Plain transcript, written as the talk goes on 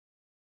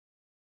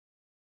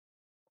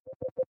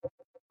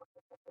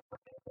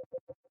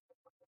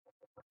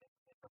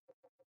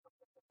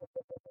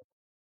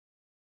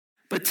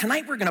But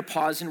tonight we're going to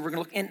pause and we're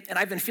going to look, and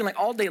I've been feeling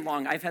all day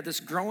long, I've had this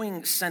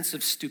growing sense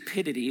of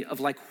stupidity of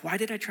like, why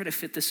did I try to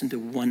fit this into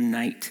one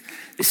night?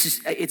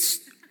 It's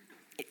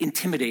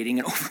intimidating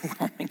and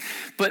overwhelming.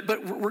 But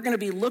we're going to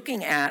be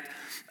looking at,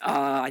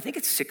 I think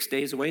it's 6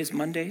 days away. Is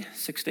Monday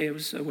 6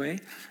 days away?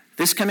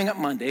 This coming up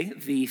Monday,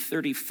 the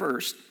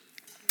 31st,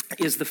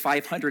 is the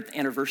 500th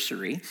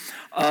anniversary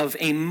of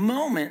a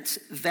moment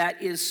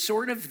that is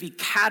sort of the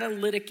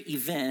catalytic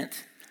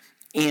event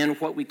in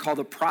what we call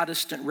the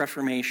Protestant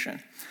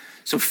Reformation.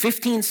 So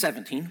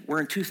 1517, we're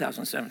in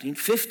 2017,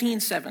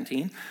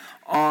 1517,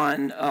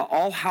 on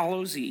All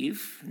Hallows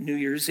Eve, New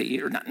Year's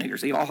Eve, or not New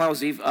Year's Eve, All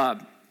Hallows Eve,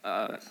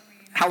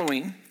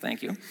 Halloween,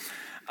 thank you,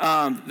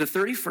 the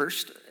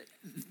 31st,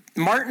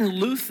 Martin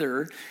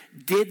Luther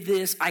did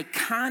this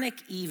iconic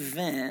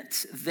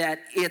event that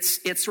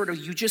it's sort of,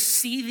 you just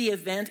see the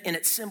event and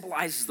it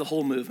symbolizes the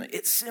whole movement.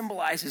 It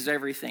symbolizes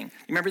everything.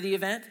 You remember the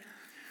event?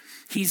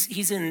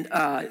 He's in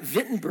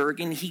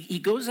Wittenberg, and he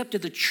goes up to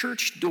the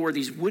church door,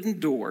 these wooden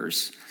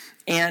doors,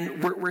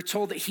 and we're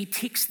told that he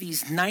takes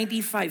these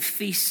 95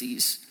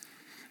 theses,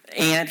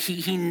 and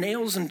he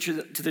nails them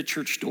to the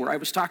church door. I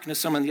was talking to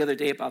someone the other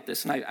day about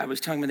this, and I was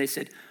telling them, and they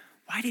said,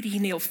 why did he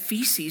nail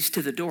feces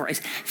to the door? I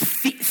said,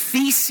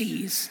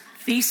 theses.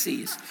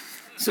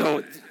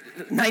 So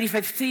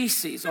 95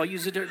 theses. I'll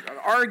use it as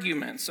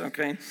arguments,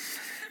 okay?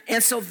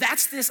 And so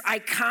that's this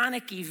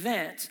iconic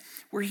event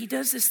where he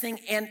does this thing,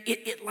 and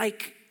it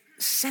like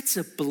sets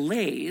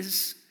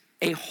ablaze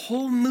a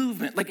whole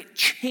movement. Like, it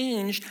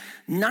changed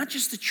not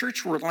just the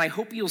church world, and I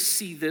hope you'll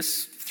see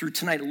this through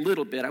tonight a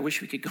little bit. I wish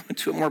we could go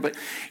into it more, but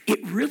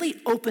it really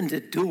opened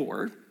a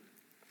door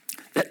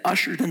that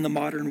ushered in the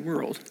modern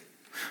world.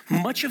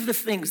 Much of the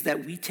things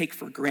that we take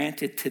for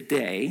granted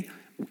today,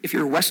 if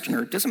you're a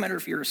Westerner, it doesn't matter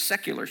if you're a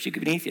secular, so you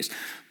could be an atheist,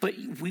 but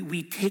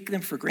we take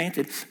them for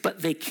granted,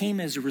 but they came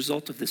as a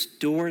result of this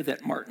door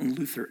that Martin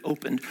Luther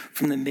opened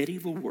from the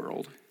medieval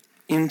world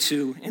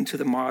into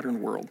the modern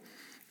world.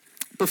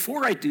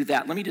 Before I do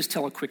that, let me just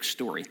tell a quick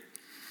story.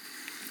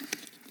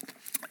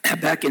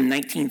 Back in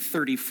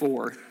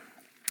 1934,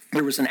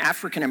 there was an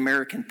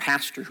African-American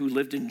pastor who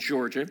lived in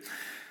Georgia.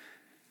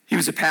 He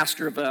was a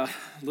pastor of a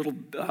little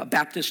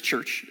Baptist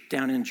church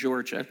down in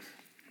Georgia.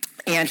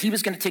 And he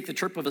was going to take the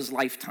trip of his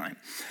lifetime.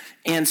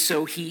 And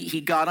so he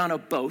got on a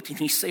boat and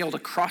he sailed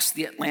across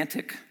the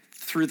Atlantic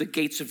through the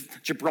gates of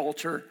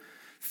Gibraltar,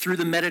 through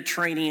the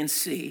Mediterranean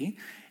Sea.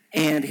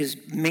 And his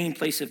main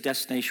place of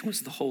destination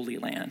was the Holy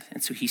Land.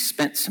 And so he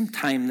spent some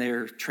time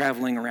there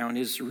traveling around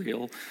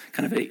Israel,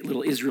 kind of a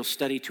little Israel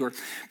study tour.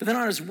 But then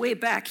on his way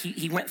back,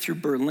 he went through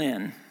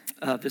Berlin.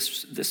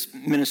 This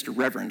minister,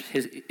 Reverend,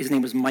 his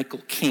name was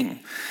Michael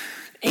King.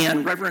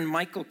 And Reverend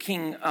Michael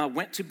King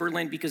went to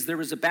Berlin because there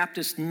was a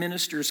Baptist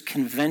ministers'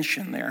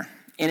 convention there.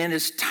 And in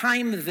his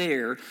time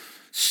there,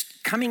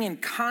 coming in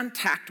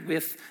contact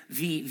with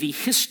the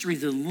history,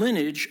 the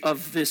lineage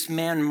of this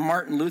man,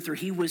 Martin Luther,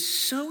 he was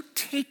so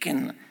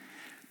taken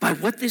by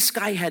what this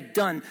guy had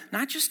done,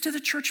 not just to the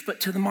church,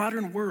 but to the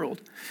modern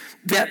world,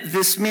 that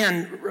this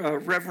man,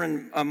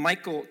 Reverend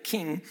Michael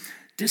King,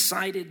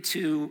 decided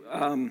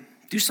to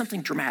do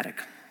something dramatic,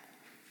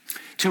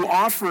 to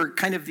offer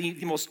kind of the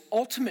most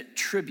ultimate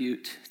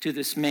tribute to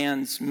this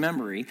man's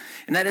memory.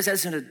 And that is,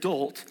 as an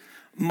adult,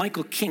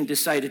 Michael King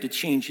decided to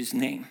change his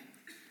name.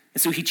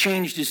 And so he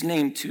changed his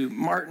name to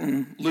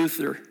Martin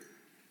Luther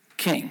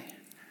King.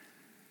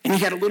 And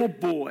he had a little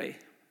boy,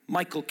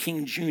 Michael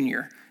King Jr.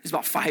 He was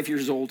about 5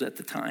 years old at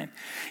the time.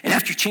 And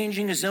after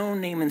changing his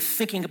own name and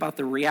thinking about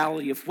the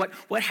reality of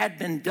what had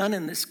been done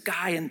in this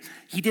guy, and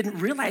he didn't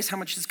realize how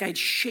much this guy had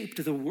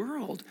shaped the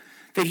world,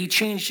 that he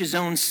changed his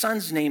own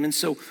son's name. And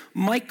so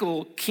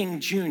Michael King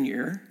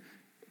Jr.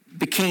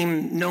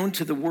 became known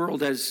to the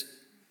world as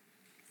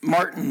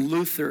Martin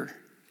Luther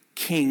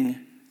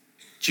King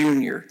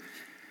Jr.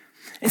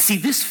 And see,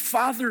 this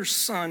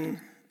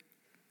father-son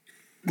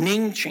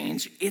name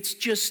change, it's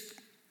just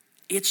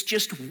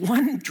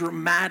one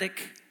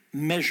dramatic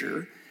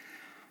measure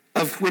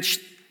of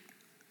which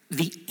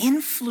the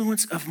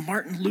influence of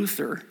Martin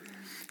Luther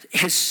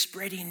has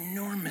spread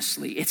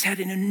enormously. It's had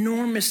an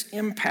enormous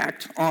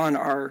impact on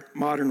our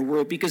modern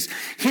world because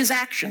his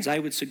actions, I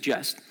would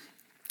suggest,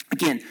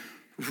 again,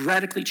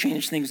 radically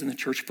changed things in the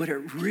church, but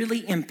it really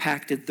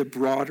impacted the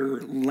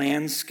broader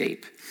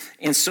landscape.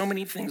 And so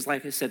many things,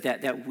 like I said,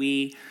 that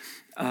we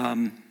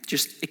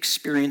just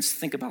experience,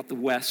 think about the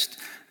West,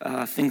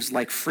 things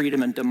like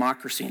freedom and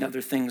democracy and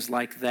other things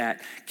like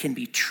that can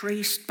be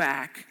traced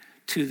back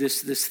to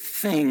this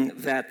thing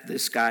that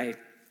this guy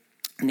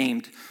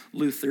named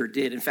Luther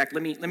did. In fact,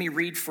 let me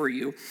read for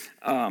you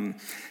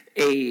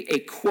a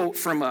quote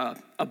from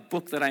a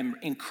book that I'm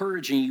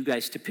encouraging you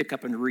guys to pick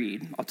up and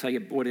read. I'll tell you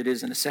what it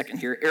is in a second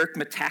here. Eric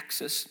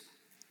Metaxas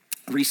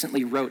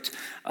recently wrote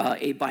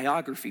a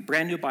biography,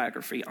 brand new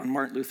biography on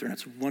Martin Luther, and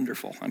it's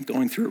wonderful. I'm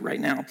going through it right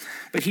now.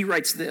 But he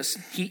writes this.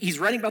 He's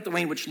writing about the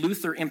way in which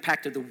Luther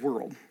impacted the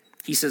world.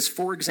 He says,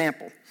 for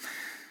example,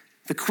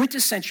 The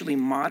quintessentially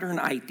modern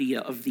idea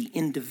of the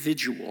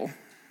individual,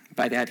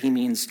 by that he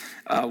means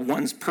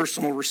one's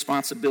personal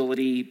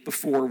responsibility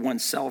before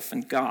oneself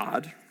and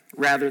God,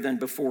 rather than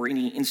before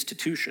any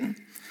institution,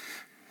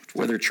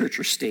 whether church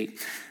or state.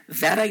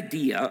 That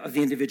idea of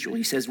the individual,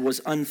 he says,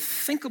 was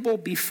unthinkable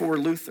before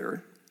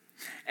Luther,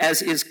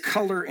 as is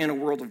color in a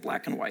world of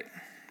black and white.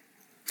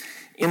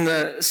 In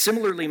the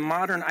similarly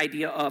modern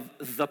idea of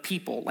the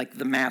people, like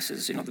the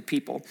masses, the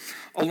people,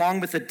 along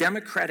with the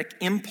democratic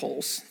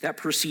impulse that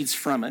proceeds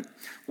from it,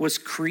 was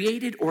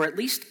created or at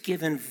least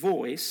given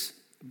voice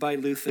by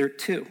Luther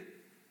too.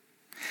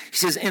 He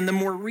says, in the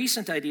more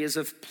recent ideas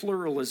of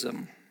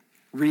pluralism,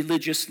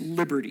 religious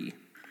liberty,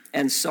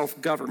 and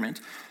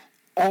self-government,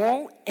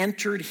 all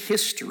entered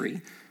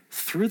history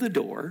through the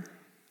door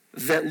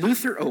that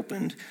Luther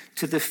opened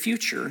to the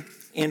future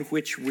in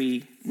which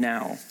we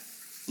now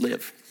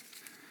live.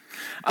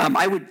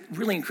 I would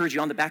really encourage you,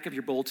 on the back of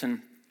your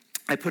bulletin,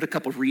 I put a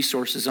couple of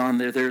resources on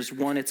there. There's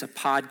one, it's a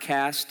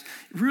podcast,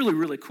 really,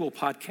 really cool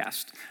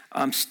podcast.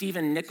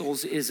 Stephen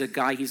Nichols is a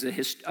guy, he's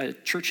a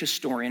church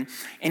historian,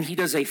 and he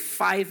does a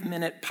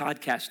 5-minute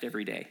podcast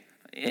every day.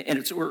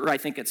 And or I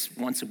think it's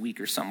once a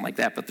week or something like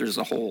that, but there's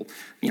a whole,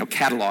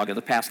 catalog of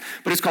the past.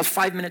 But it's called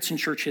 5 Minutes in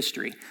Church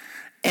History.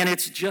 And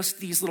it's just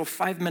these little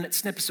 5-minute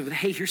snippets of,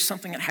 hey, here's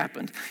something that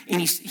happened. And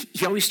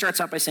he always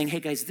starts out by saying, hey,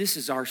 guys, this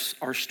is our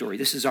story.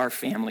 This is our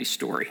family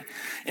story.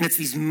 And it's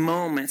these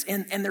moments,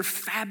 and they're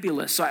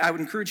fabulous. So I would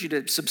encourage you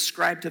to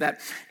subscribe to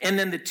that. And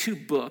then the 2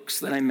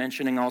 books that I'm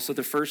mentioning also.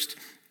 The first,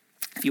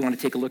 if you want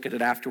to take a look at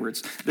it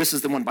afterwards, this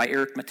is the one by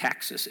Eric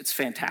Metaxas. It's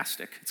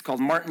fantastic. It's called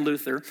Martin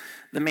Luther,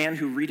 the Man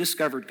Who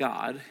Rediscovered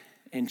God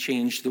and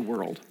Changed the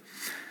World.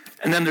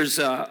 And then there's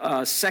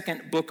a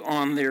second book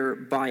on there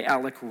by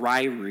Alec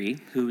Ryrie,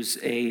 who's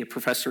a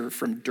professor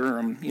from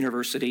Durham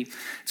University.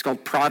 It's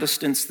called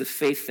Protestants, the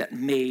Faith That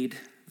Made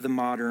the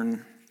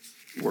Modern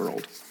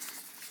World.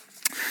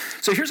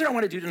 So here's what I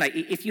want to do tonight.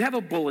 If you have a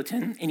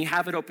bulletin and you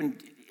have it open,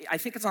 I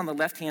think it's on the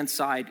left-hand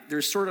side.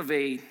 There's sort of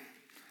a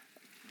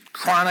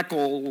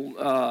chronicle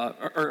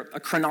or a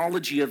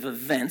chronology of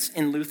events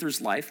in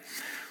Luther's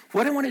life.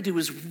 What I want to do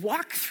is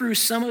walk through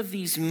some of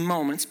these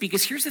moments,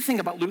 because here's the thing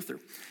about Luther.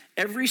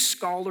 Every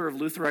scholar of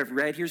Luther I've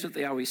read, here's what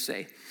they always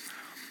say.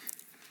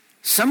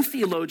 Some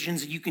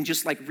theologians, you can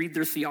just read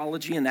their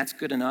theology and that's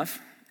good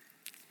enough.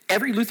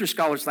 Every Luther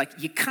scholar is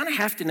you kind of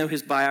have to know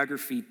his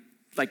biography,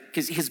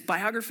 because his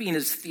biography and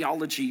his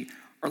theology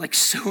are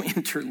so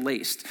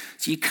interlaced.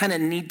 So you kind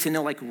of need to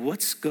know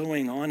what's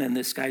going on in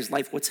this guy's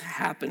life, what's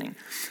happening.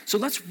 So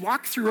let's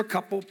walk through a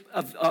couple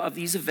of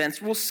these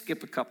events. We'll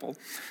skip a couple.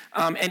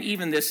 And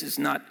even this is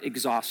not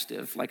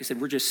exhaustive. Like I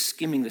said, we're just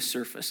skimming the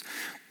surface.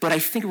 But I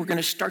think we're going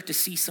to start to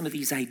see some of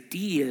these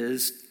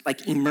ideas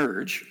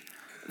emerge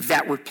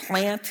that were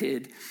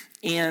planted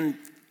in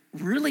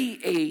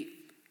really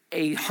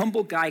a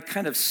humble guy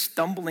kind of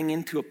stumbling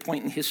into a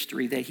point in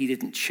history that he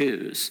didn't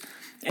choose.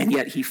 And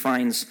yet he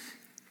finds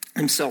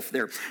himself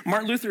there.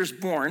 Martin Luther is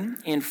born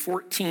in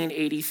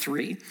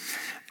 1483.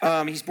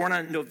 He's born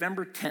on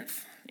November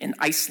 10th in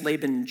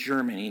Eisleben,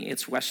 Germany.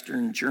 It's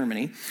Western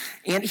Germany.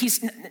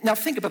 And now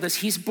think about this.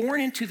 He's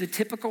born into the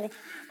typical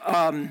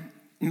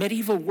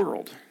medieval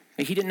world.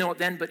 He didn't know it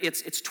then, but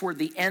it's toward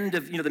the end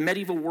of, the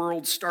medieval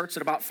world starts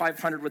at about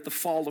 500 with the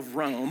fall of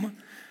Rome.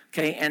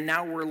 Okay, and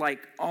now we're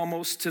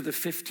almost to the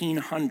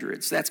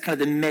 1500s. That's kind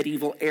of the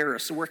medieval era.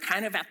 So we're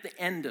kind of at the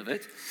end of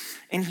it.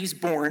 And he's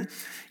born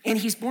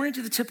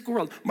into the typical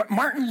world.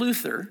 Martin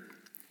Luther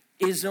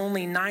is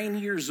only 9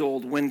 years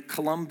old when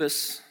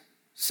Columbus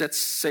sets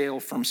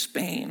sail from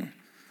Spain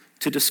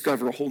to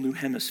discover a whole new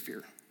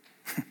hemisphere,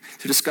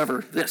 to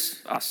discover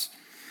us.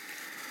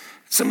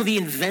 Some of the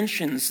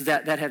inventions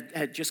that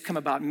had just come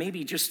about,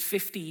 maybe just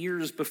 50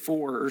 years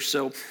before or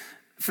so,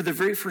 for the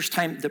very first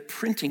time, the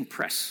printing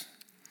press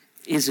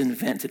is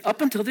invented. Up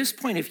until this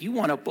point, if you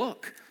want a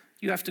book,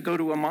 you have to go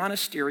to a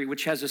monastery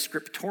which has a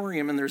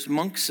scriptorium, and there's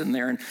monks in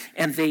there,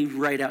 and they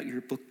write out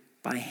your book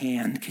by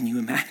hand. Can you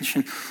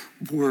imagine?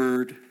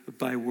 Word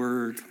by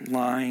word,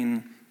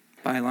 line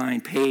by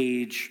line,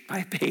 page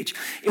by page.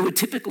 It would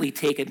typically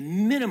take a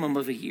minimum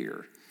of a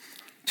year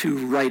to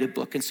write a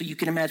book. And so you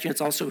can imagine it's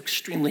also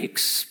extremely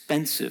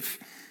expensive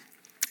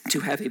to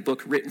have a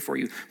book written for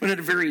you, but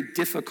in very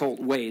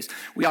difficult ways.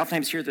 We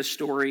oftentimes hear this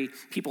story.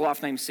 People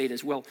oftentimes say it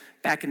as well.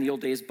 Back in the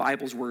old days,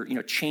 Bibles were,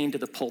 chained to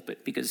the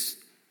pulpit because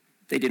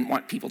they didn't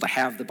want people to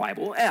have the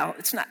Bible. Well,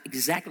 it's not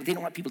exactly. They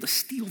don't want people to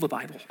steal the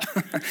Bible.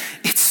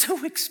 It's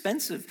so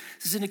expensive.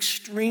 This is an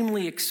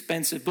extremely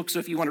expensive book. So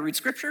if you want to read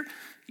Scripture,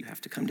 you have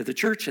to come to the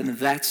church, and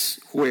that's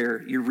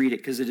where you read it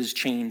because it is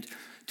chained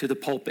to the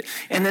pulpit.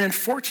 And then in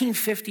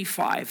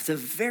 1455, the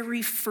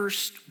very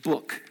first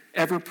book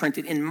ever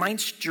printed in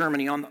Mainz,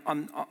 Germany, on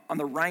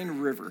the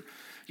Rhine River,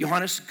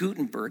 Johannes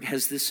Gutenberg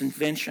has this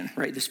invention,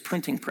 right, this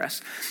printing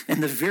press.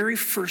 And the very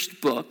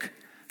first book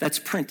that's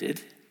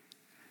printed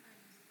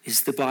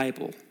is the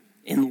Bible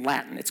in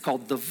Latin. It's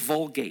called the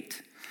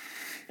Vulgate.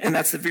 And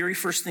that's the very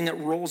first thing that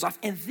rolls off.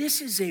 And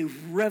this is a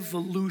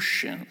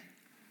revolution,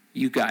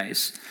 you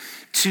guys,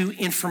 to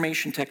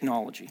information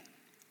technology.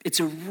 It's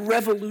a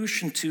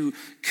revolution to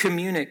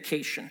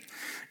communication.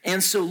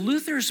 And so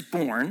Luther's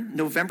born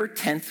November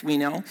 10th, we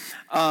know.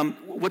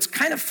 What's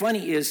kind of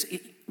funny is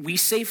we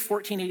say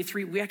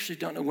 1483. We actually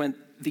don't know when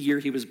the year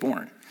he was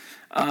born.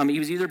 He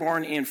was either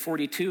born in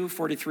 42,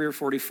 43, or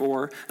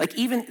 44. Like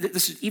even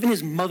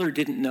his mother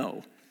didn't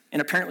know,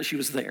 and apparently she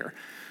was there.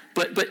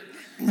 But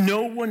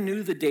no one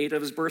knew the date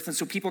of his birth, and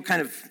so people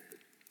kind of,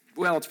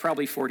 well, it's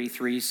probably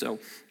 43, so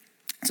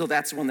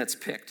that's the one that's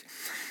picked.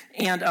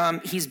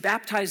 And he's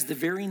baptized the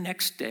very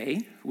next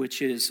day,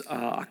 which is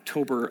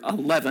November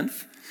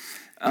 11th,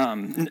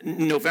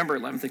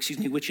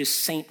 which is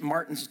St.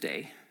 Martin's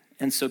Day.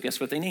 And so guess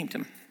what they named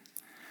him?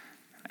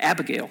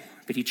 Abigail,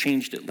 but he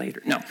changed it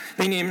later. No,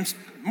 they named him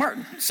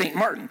Martin, St.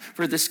 Martin,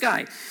 for this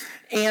guy.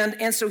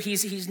 And so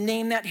he's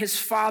named that. His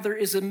father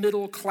is a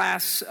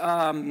middle-class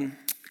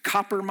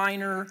copper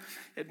miner,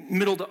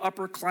 middle to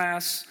upper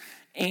class.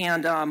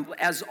 And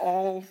as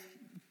all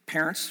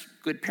parents,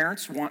 good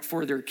parents, want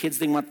for their kids,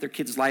 they want their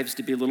kids' lives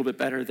to be a little bit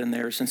better than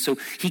theirs. And so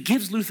he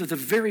gives Luther the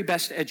very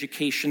best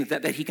education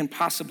that he can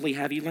possibly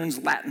have. He learns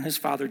Latin. His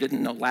father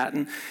didn't know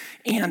Latin.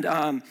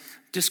 And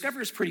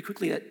discovers pretty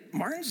quickly that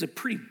Martin's a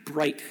pretty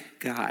bright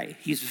guy.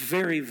 He's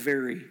very,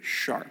 very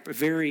sharp,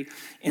 very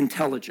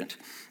intelligent.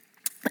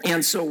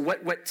 And so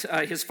what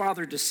his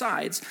father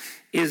decides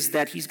is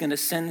that he's going to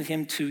send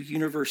him to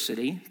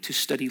university to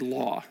study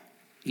law.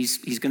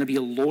 He's going to be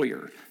a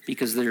lawyer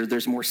because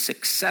there's more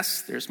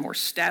success, there's more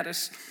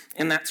status,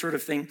 and that sort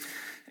of thing.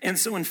 And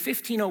so in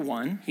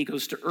 1501, he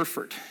goes to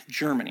Erfurt,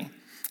 Germany,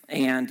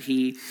 and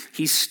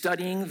he's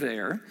studying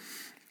there.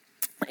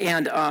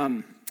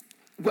 And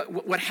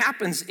what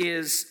happens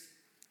is,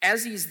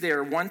 as he's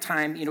there, one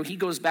time, he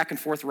goes back and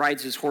forth,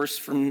 rides his horse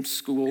from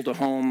school to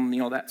home,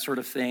 that sort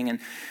of thing. And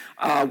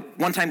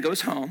one time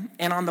goes home,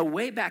 and on the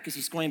way back, as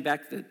he's going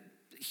back, the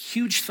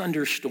huge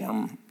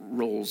thunderstorm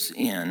rolls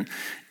in,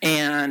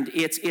 and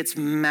it's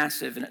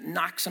massive, and it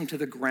knocks him to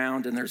the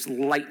ground, and there's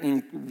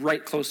lightning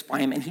right close by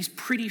him, and he's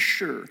pretty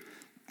sure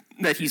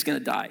that he's going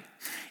to die.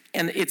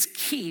 And it's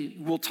key.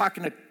 We'll talk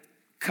in a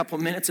couple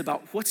minutes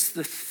about what's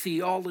the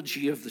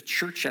theology of the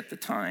church at the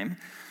time.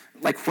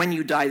 Like when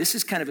you die, this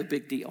is kind of a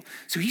big deal.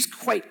 So he's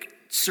quite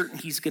certain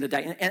he's going to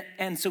die.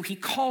 And so he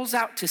calls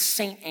out to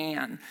St.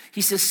 Anne.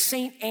 He says,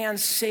 "St. Anne,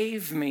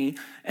 save me,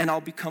 and I'll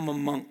become a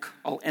monk.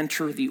 I'll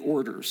enter the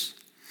orders."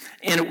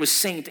 And it was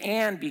St.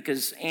 Anne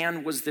because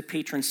Anne was the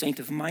patron saint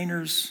of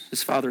miners.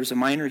 His father is a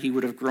miner. He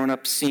would have grown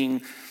up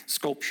seeing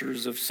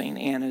sculptures of St.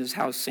 Anne in his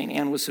house. St.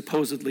 Anne was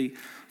supposedly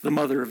the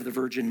mother of the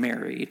Virgin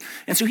Mary.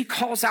 And so he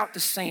calls out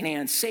to St.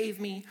 Anne, "Save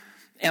me,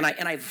 and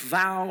I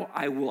vow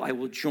I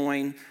will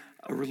join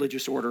a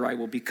religious order. I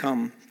will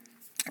become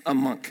a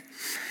monk."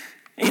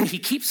 And he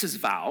keeps his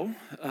vow,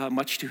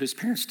 much to his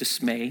parents'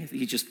 dismay.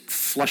 He just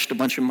flushed a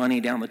bunch of money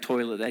down the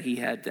toilet that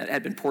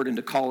had been poured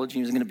into college. He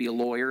was going to be a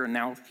lawyer, and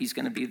now he's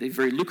going to be the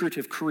very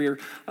lucrative career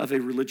of a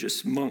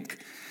religious monk.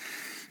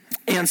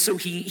 And so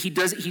he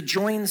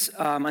joins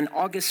an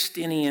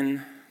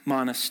Augustinian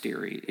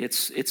monastery.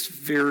 It's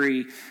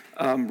very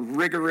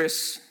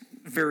rigorous,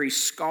 very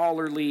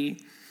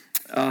scholarly.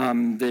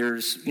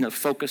 There's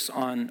focus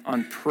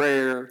on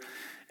prayer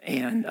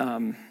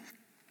and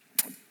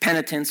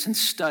penitence and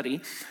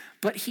study,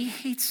 but he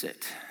hates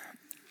it.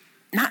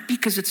 Not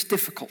because it's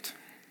difficult.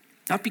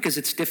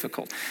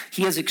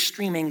 He has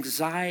extreme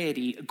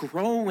anxiety,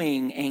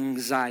 growing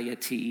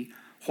anxiety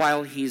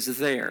while he's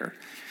there.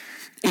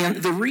 And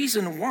the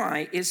reason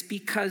why is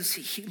because,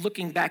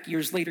 looking back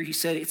years later, he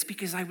said, it's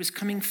because I was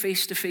coming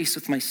face to face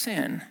with my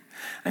sin.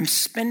 I'm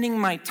spending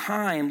my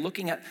time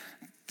looking at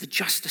the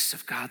justice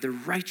of God, the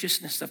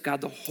righteousness of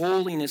God, the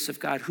holiness of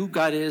God, who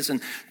God is, and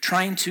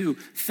trying to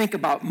think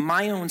about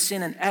my own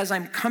sin. And as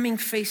I'm coming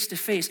face to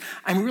face,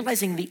 I'm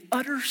realizing the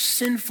utter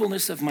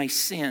sinfulness of my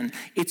sin.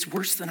 It's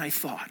worse than I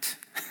thought.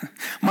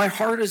 My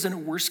heart is in a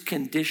worse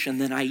condition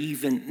than I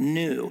even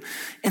knew.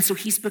 And so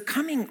he's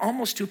becoming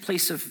almost to a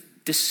place of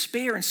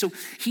despair. And so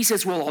he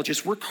says, well, I'll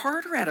just work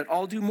harder at it.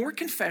 I'll do more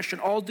confession.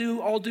 I'll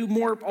do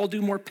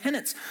more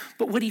penance.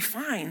 But what he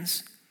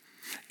finds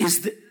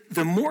is that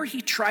the more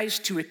he tries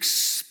to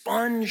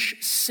expunge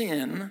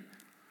sin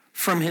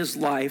from his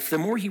life, the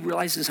more he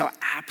realizes how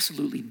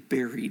absolutely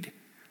buried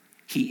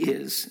he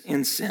is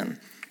in sin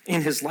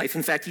in his life.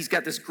 In fact, he's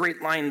got this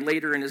great line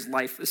later in his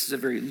life. This is a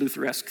very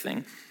Lutheresque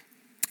thing.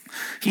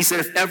 He said,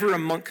 if ever a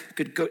monk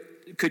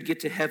could get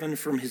to heaven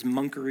from his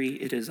monkery,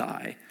 it is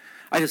I.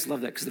 I just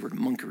love that because the word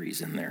monkery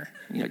is in there.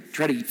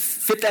 Try to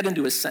fit that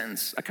into a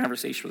sentence, a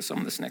conversation with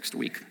someone this next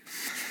week.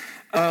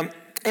 And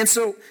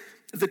so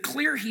the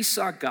clearer he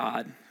saw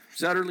God,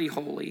 was utterly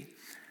holy,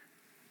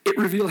 it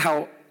revealed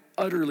how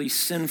utterly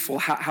sinful,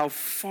 how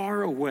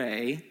far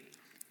away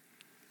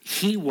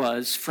he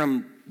was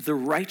from the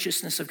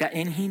righteousness of God.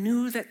 And he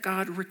knew that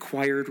God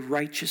required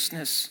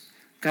righteousness.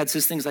 God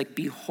says things like,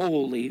 be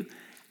holy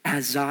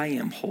as I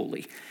am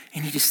holy.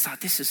 And he just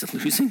thought, this is a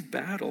losing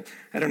battle.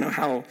 I don't know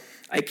how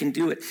I can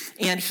do it.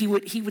 And he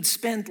would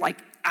spend like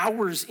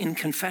hours in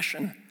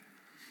confession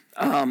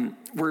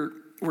where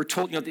we're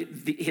told,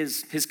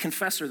 his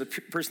confessor, the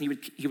person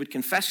he would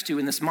confess to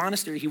in this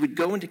monastery, he would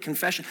go into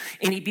confession,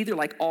 and he'd be there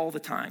like all the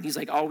time. He's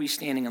like always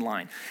standing in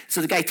line.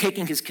 So the guy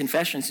taking his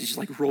confessions, he's just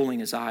like rolling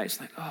his eyes,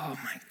 like, oh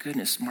my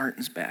goodness,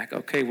 Martin's back.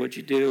 Okay, what'd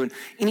you do? And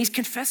he's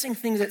confessing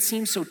things that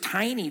seem so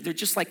tiny. They're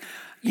just like,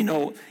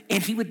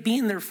 and he would be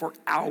in there for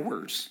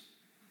hours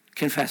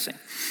confessing.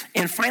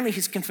 And finally,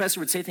 his confessor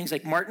would say things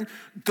like, Martin,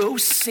 go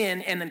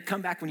sin and then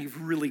come back when you've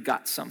really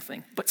got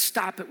something. But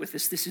stop it with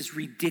this. This is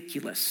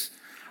ridiculous.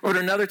 Or at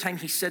another time,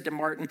 he said to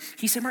Martin,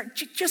 Martin,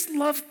 just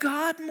love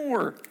God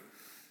more.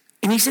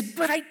 And he said,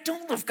 but I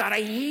don't love God.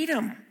 I hate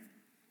him.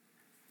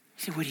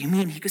 He said, what do you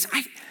mean? He goes,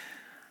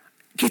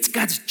 it's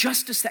God's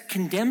justice that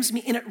condemns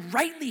me, and it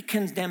rightly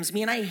condemns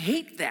me, and I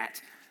hate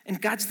that.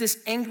 And God's this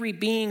angry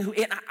being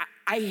and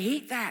I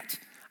hate that.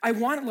 I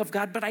want to love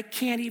God, but I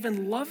can't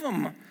even love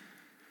him.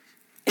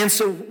 And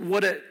so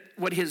what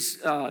his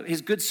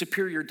good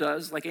superior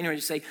does, like anyway,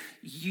 you say,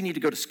 you need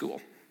to go to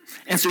school.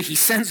 And so he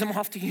sends him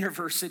off to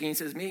university and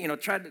says,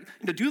 try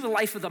to do the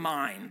life of the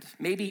mind.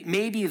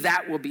 Maybe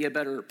that will be a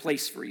better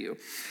place for you.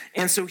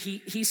 And so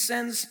he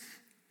sends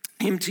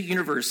him to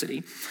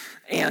university.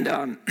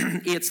 And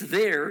it's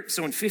there.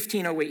 So in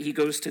 1508, he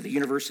goes to the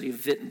University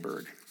of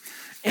Wittenberg.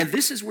 And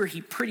this is where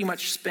he pretty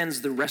much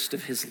spends the rest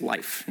of his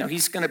life. Now,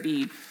 he's going to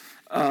be,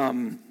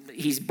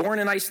 he's born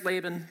in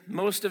Eisleben,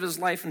 most of his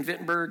life in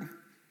Wittenberg.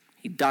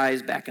 He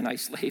dies back in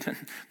Eisleben,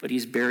 but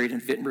he's buried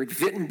in Wittenberg.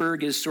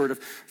 Wittenberg is sort of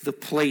the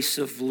place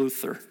of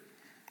Luther.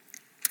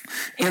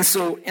 And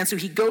so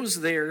he goes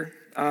there.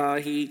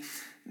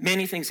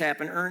 Many things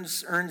happen,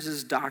 earns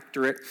his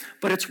doctorate.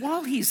 But it's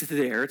while he's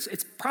there,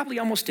 it's probably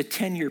almost a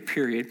 10-year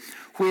period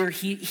where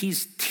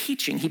he's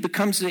teaching. He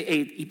becomes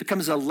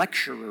a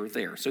lecturer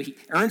there. So he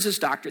earns his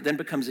doctorate, then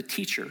becomes a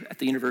teacher at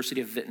the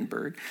University of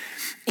Wittenberg.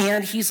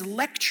 And he's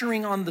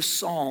lecturing on the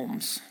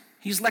Psalms.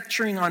 He's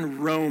lecturing on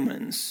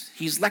Romans.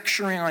 He's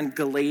lecturing on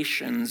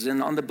Galatians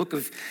and on the book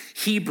of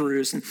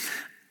Hebrews. And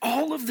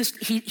all of this,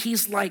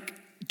 he's like,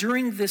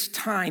 during this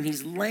time,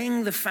 he's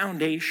laying the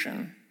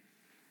foundation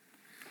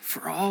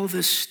for all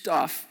this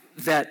stuff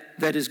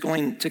that is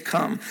going to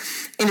come.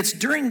 And it's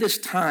during this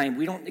time,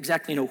 we don't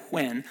exactly know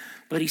when,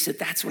 but he said,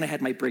 that's when I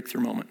had my breakthrough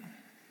moment.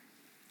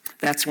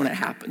 That's when it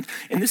happened.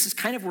 And this is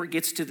kind of where it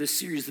gets to the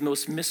series, the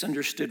most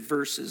misunderstood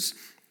verses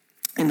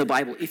in the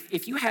Bible.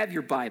 If you have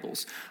your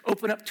Bibles,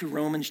 open up to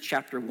Romans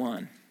chapter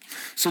 1.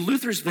 So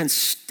Luther's been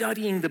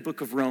studying the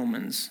book of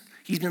Romans.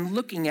 He's been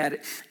looking at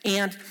it,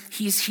 and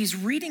he's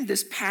reading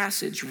this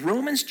passage,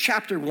 Romans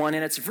chapter 1,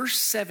 and it's verse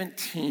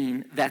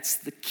 17. That's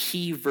the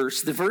key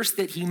verse, the verse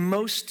that he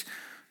most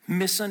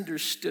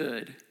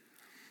misunderstood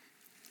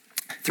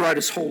throughout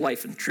his whole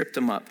life and tripped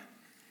him up.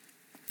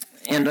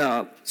 And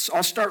so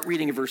I'll start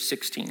reading at verse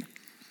 16.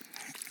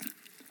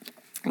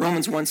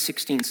 Romans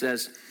 1:16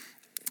 says,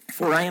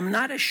 "For I am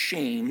not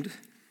ashamed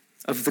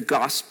of the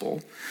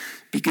gospel,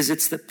 because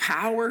it's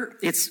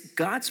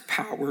God's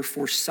power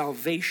for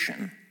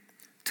salvation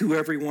to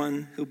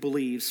everyone who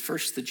believes,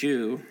 first the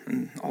Jew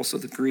and also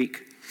the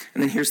Greek."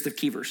 And then here's the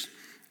key verse.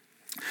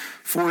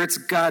 For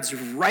God's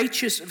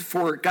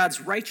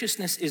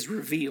righteousness is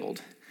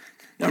revealed.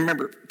 Now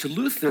remember, to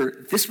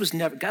Luther,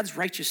 God's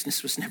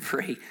righteousness was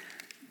never a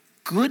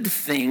good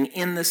thing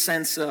in the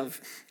sense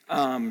of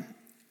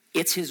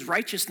it's his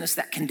righteousness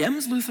that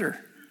condemns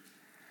Luther.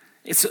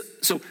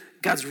 So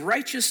God's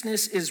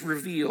righteousness is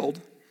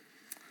revealed,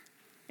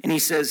 and he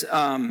says,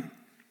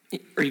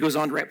 or he goes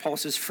on to write, Paul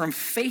says, from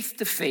faith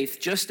to faith,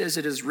 just as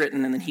it is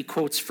written, and then he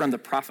quotes from the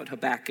prophet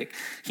Habakkuk.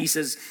 He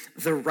says,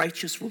 the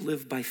righteous will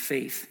live by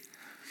faith.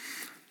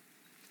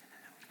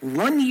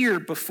 1 year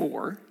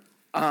before,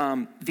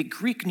 the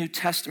Greek New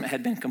Testament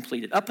had been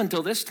completed. Up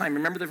until this time,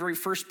 remember the very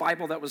first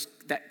Bible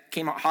that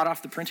came out hot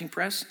off the printing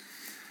press?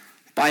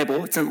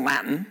 Bible, it's in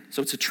Latin,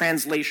 so it's a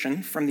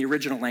translation from the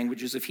original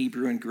languages of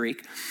Hebrew and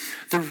Greek.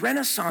 The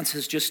Renaissance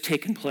has just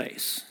taken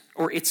place,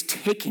 or it's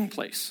taking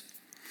place.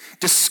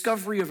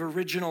 Discovery of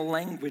original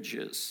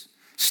languages,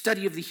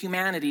 study of the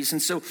humanities.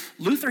 And so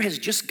Luther has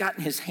just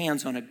gotten his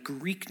hands on a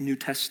Greek New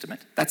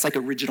Testament. That's like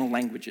original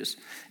languages,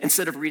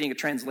 instead of reading a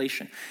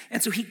translation.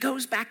 And so he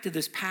goes back to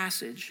this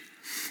passage,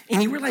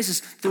 and he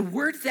realizes the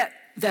word that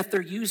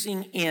they're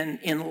using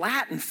in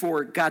Latin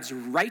for God's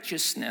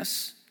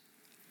righteousness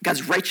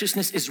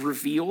is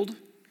revealed,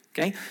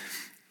 okay?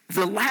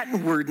 The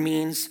Latin word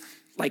means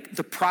like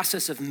the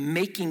process of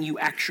making you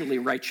actually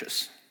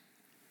righteous.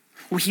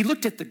 Well, he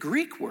looked at the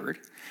Greek word,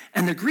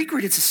 and the Greek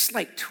word, it's a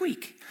slight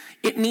tweak.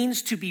 It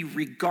means to be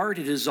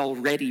regarded as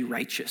already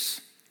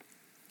righteous.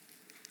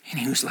 And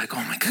he was like,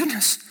 oh my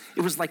goodness.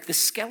 It was like the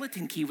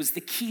skeleton key was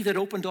the key that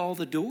opened all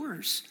the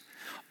doors.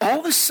 All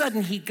of a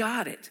sudden, he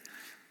got it.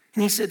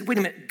 And he said, wait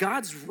a minute,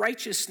 God's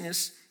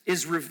righteousness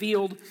is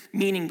revealed,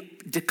 meaning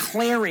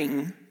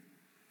declaring,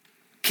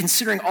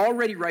 considering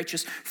already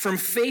righteous, from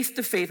faith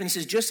to faith. And he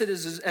says, just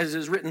as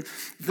is written,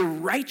 the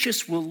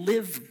righteous will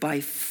live by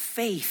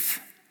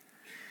faith.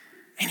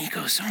 And he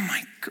goes,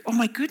 oh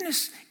my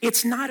goodness,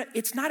 it's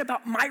not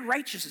about my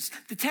righteousness.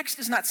 The text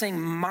is not saying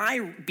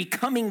my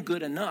becoming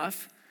good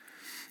enough.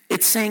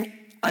 It's saying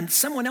and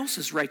someone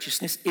else's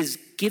righteousness is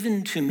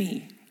given to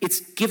me. It's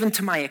given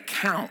to my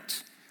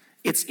account.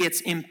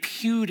 It's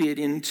imputed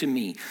into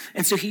me.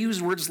 And so he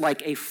used words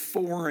like a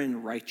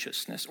foreign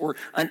righteousness or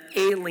an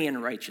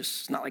alien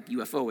righteousness. Not like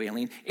UFO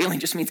alien. Alien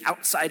just means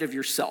outside of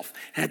yourself.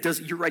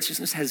 Your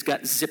righteousness has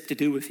got zip to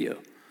do with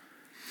you.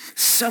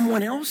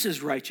 Someone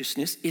else's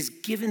righteousness is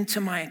given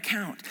to my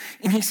account.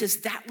 And he says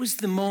that was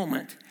the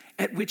moment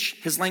at which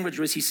his language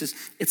was, he says,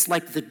 it's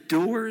like the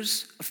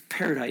doors of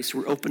paradise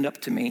were opened up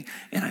to me,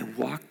 and I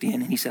walked in,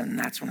 and he said, and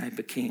that's when I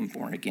became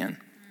born again.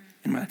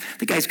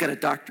 The guy's got a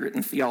doctorate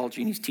in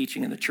theology, and he's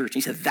teaching in the church.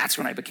 He said, that's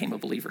when I became a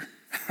believer,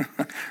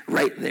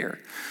 right there,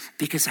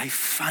 because I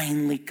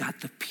finally got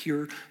the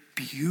pure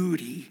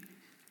beauty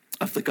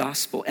of the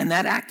gospel. And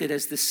that acted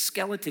as this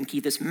skeleton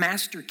key, this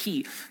master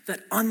key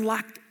that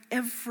unlocked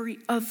every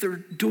other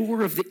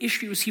door of the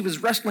issues he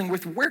was wrestling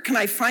with. Where can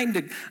I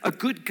find a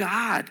good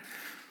God?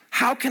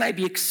 How can I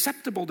be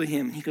acceptable to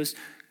him? And he goes,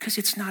 because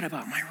it's not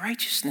about my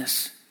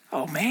righteousness.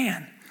 Oh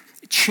man,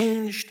 it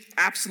changed,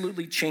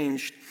 absolutely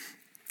changed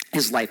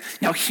his life.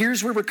 Now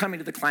here's where we're coming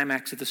to the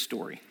climax of the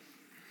story.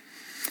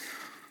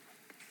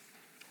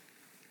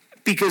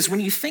 Because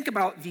when you think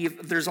about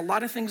there's a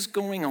lot of things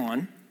going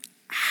on.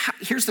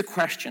 Here's the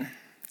question.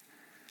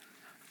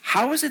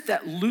 How is it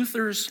that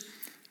Luther's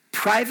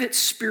private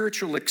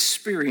spiritual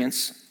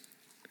experience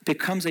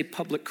becomes a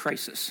public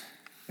crisis?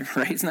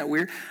 Right? Isn't that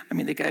weird? I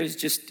mean, the guy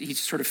he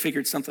sort of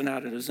figured something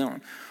out on his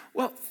own.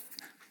 Well,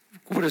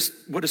 what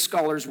do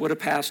scholars, what do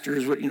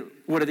pastors,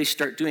 what do they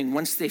start doing?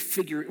 Once they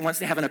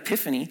have an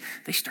epiphany,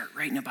 they start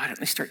writing about it, and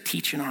they start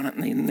teaching on it,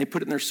 and they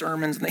put it in their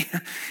sermons.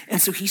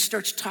 And so he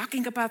starts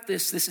talking about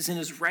this. This is in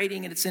his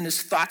writing, and it's in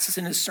his thoughts, it's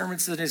in his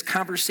sermons, it's in his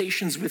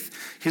conversations with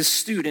his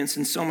students,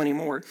 and so many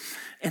more.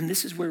 And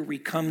this is where we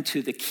come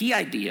to the key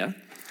idea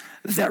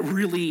that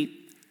really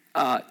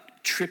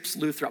trips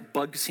Luther up,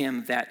 bugs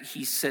him, that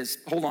he says,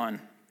 hold on.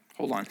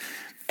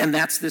 And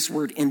that's this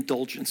word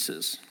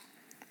indulgences.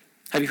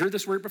 Have you heard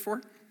this word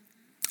before?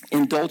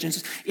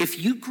 Indulgences.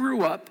 If you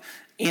grew up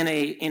in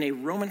a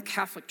Roman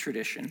Catholic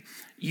tradition,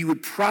 you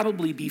would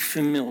probably be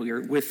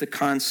familiar with the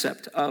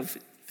concept of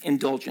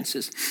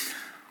indulgences.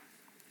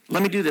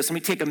 Let me do this. Let me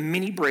take a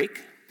mini break.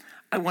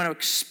 I want to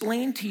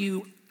explain to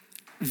you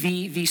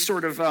the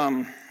sort of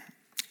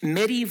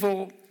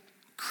medieval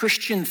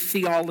Christian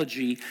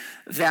theology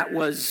that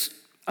was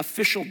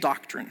official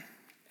doctrine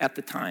at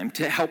the time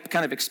to help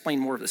kind of explain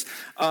more of this.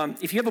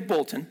 If you have a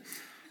bulletin,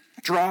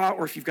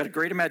 or if you've got a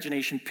great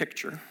imagination,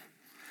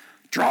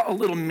 draw a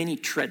little mini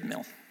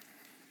treadmill.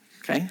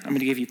 Okay? I'm going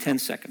to give you 10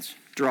 seconds.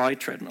 Draw a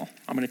treadmill.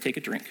 I'm going to take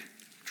a drink.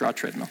 Draw a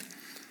treadmill.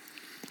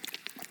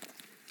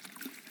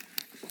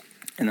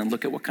 And then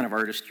look at what kind of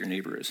artist your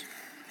neighbor is.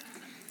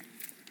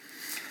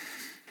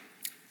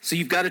 So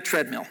you've got a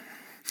treadmill.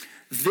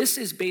 This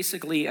is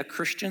basically a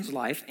Christian's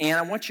life, and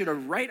I want you to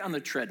write on the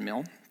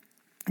treadmill.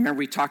 Remember,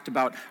 we talked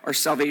about our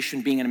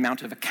salvation being an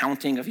amount of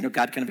accounting, of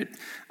God kind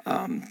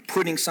of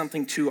putting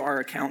something to our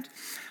account.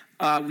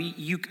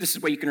 This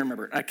is what you can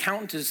remember. An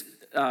accountant is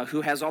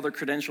who has all their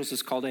credentials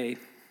is called a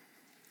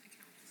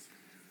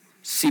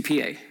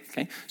CPA.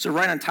 Okay, so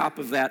right on top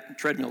of that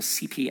treadmill,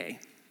 CPA.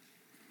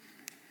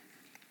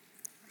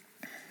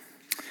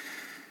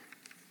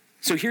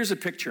 So here's a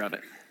picture of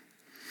it.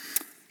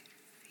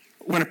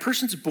 When a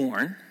person's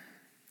born,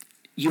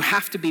 you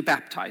have to be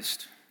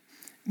baptized.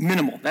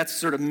 Minimal. That's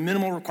sort of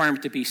minimal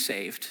requirement to be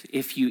saved.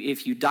 If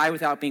you die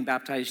without being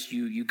baptized,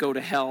 you go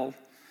to hell.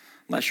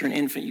 Unless you're an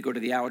infant, you go to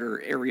the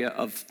outer area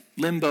of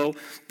limbo.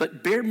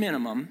 But bare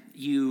minimum,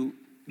 you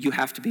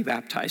have to be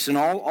baptized. And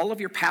all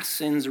of your past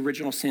sins,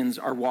 original sins,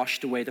 are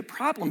washed away. The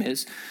problem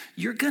is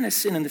you're going to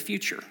sin in the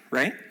future,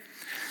 right?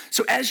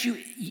 So as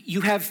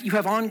you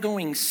have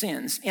ongoing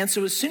sins. And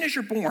so as soon as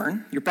you're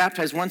born, you're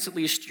baptized once at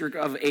least you're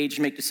of age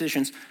to make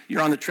decisions,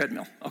 you're on the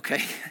treadmill,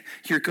 okay?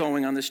 You're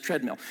going on this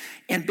treadmill.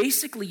 And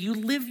basically you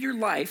live your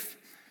life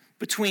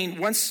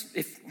between this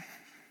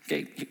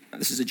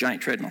is a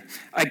giant treadmill.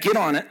 I get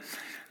on it.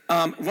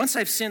 Once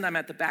I've sinned, I'm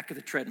at the back of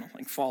the treadmill,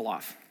 like fall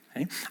off,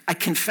 okay? I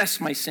confess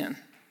my sin.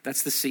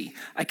 That's the C.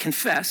 I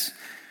confess,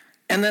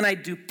 and then I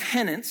do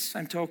penance.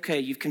 I'm told, okay,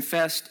 you've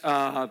confessed,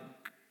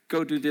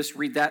 go do this,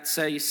 read that,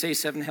 say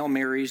 7 Hail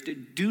Marys,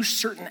 do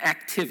certain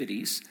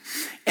activities,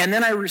 and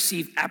then I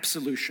receive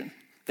absolution.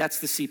 That's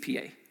the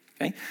CPA,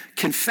 okay?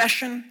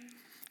 Confession,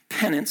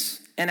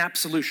 penance, and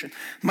absolution.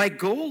 My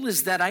goal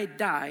is that I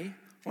die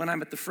when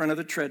I'm at the front of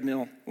the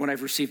treadmill, when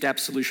I've received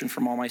absolution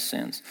from all my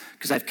sins,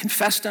 because I've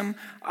confessed them,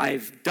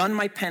 I've done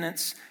my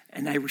penance,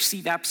 and I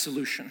receive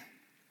absolution,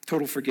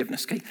 total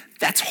forgiveness, okay?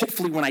 That's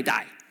hopefully when I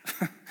die.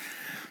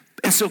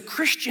 And so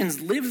Christians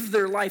live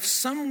their life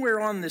somewhere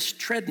on this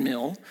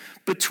treadmill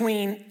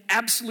between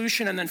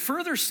absolution and then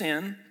further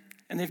sin,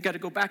 and they've got to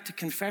go back to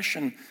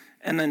confession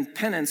and then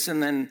penance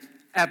and then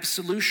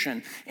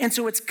absolution. And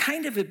so it's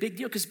kind of a big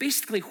deal because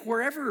basically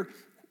wherever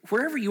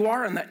you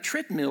are on that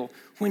treadmill,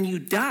 when you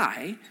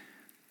die,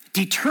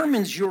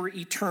 determines your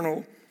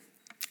eternal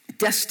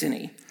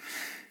destiny.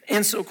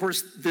 And so, of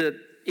course,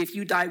 if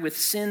you die with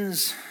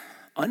sins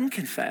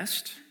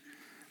unconfessed,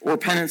 or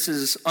penance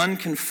is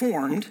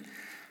unconformed,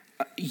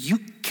 you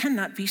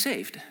cannot be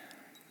saved.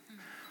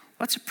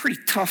 That's a pretty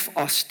tough,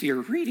 austere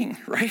reading,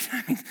 right?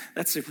 I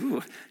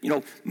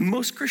mean,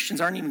 most Christians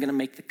aren't even going to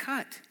make the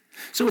cut.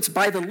 So it's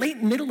by the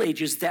late Middle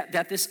Ages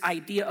that this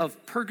idea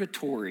of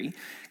purgatory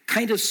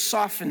kind of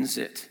softens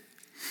it.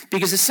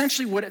 Because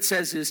essentially what it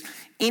says is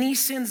any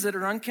sins that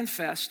are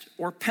unconfessed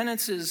or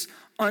penances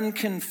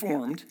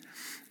unconformed,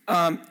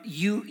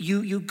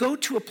 you go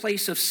to a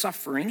place of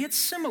suffering. It's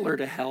similar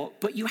to hell,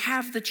 but you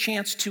have the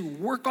chance to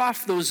work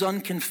off those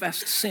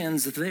unconfessed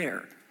sins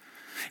there.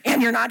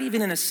 And you're not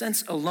even in a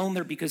sense alone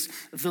there, because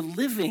the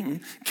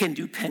living can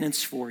do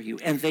penance for you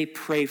and they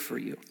pray for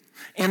you.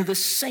 And the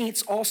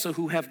saints also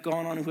who have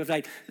gone on, who have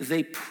died,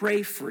 they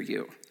pray for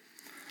you.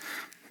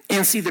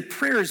 And see, the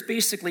prayer is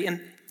basically,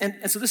 and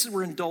so this is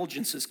where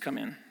indulgences come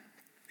in.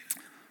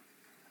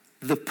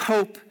 The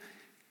Pope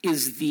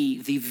is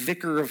the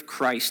vicar of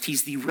Christ.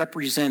 He's the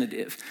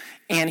representative.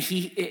 And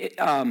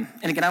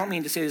and again, I don't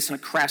mean to say this in a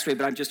crass way,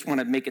 but I just want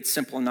to make it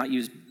simple and not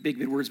use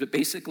big words. But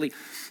basically,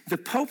 the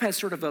Pope has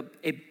sort of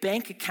a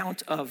bank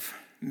account of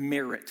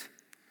merit.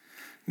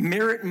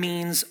 Merit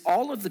means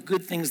all of the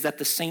good things that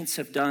the saints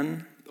have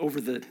done over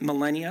the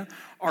millennia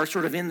are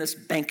sort of in this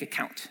bank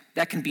account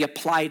that can be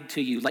applied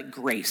to you like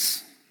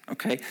grace,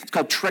 okay? It's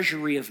called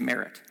treasury of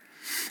merit.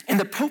 And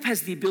the Pope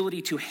has the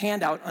ability to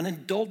hand out an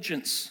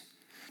indulgence,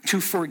 to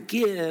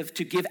forgive,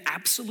 to give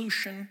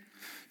absolution,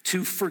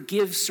 to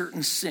forgive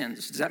certain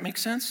sins. Does that make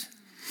sense?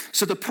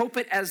 So the Pope,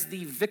 as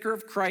the vicar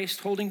of Christ,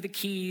 holding the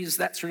keys,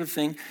 that sort of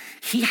thing,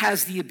 he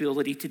has the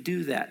ability to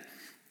do that.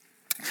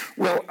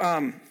 Well,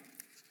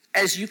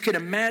 as you can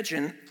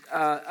imagine,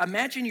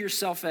 imagine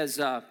yourself as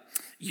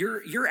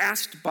you're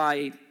asked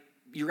by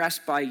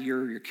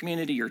your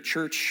community, your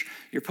church,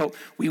 your Pope.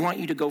 We want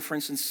you to go, for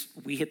instance,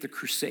 we hit the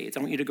Crusades.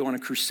 I want you to go on a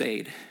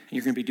crusade.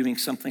 You're going to be doing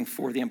something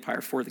for the empire,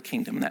 for the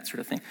kingdom, that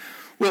sort of thing.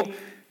 Well,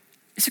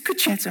 it's a good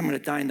chance I'm going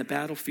to die in the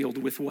battlefield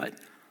with what?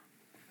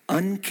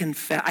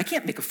 Unconfessed. I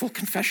can't make a full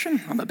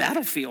confession on the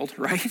battlefield,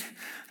 right?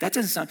 That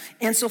doesn't sound.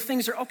 And so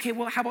things are, okay,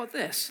 well, how about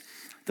this?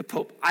 The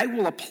Pope, I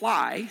will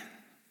apply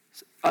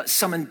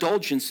some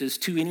indulgences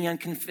to any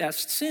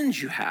unconfessed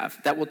sins you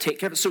have that will take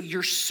care of it. So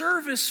your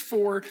service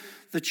for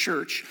the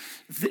church,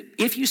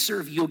 if you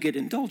serve, you'll get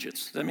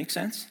indulgence. Does that make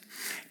sense?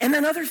 And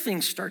then other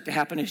things start to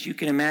happen, as you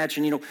can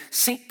imagine.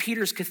 St.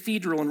 Peter's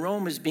Cathedral in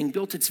Rome is being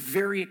built. It's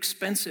very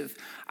expensive.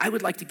 I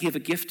would like to give a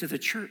gift to the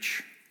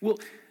church. Well,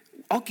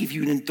 I'll give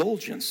you an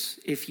indulgence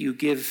if you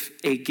give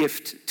a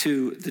gift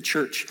to the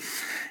church.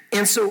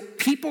 And so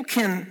people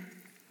can,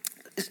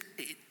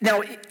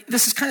 now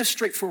this is kind of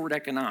straightforward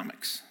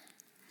economics.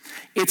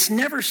 It's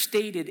never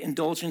stated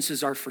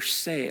indulgences are for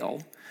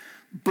sale,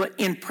 but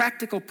in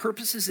practical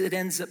purposes, it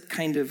ends up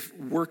kind of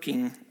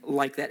working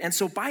like that. And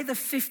so by the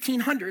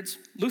 1500s,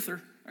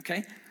 Luther,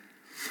 okay,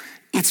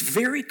 it's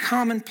very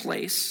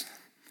commonplace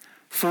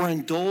for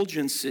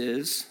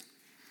indulgences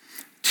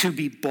to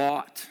be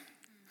bought.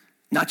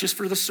 Not just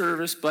for the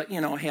service, but,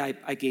 hey,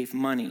 I gave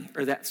money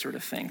or that sort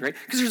of thing, right?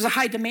 Because there's a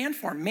high demand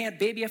for them. Man,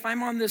 baby, if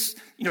I'm on this,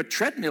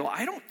 treadmill,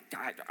 I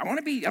want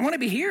to be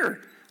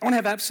here. I want to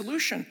have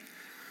absolution.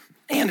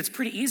 And it's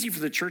pretty easy for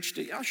the church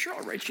to, oh, sure,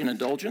 I'll write you an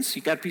indulgence.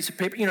 You got a piece of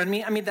paper, you know what I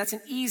mean? I mean, that's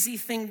an easy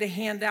thing to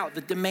hand out.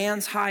 The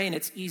demand's high and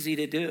it's easy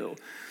to do.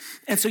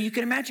 And so you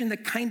can imagine the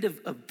kind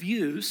of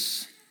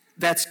abuse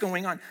that's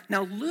going on.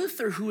 Now,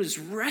 Luther, who is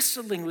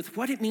wrestling with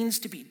what it means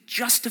to be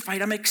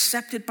justified, I'm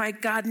accepted by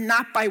God,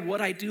 not by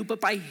what I do,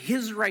 but by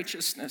his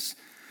righteousness.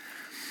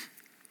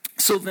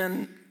 So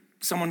then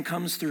someone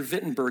comes through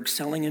Wittenberg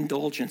selling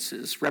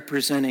indulgences,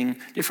 representing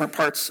different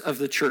parts of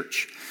the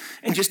church.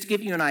 And just to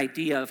give you an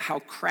idea of how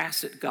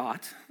crass it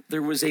got,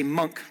 there was a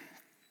monk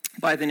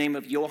by the name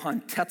of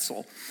Johann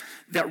Tetzel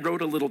that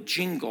wrote a little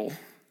jingle.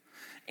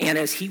 And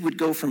as he would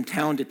go from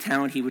town to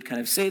town, he would kind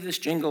of say this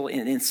jingle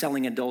in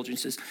selling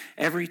indulgences.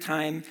 Every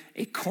time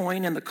a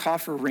coin in the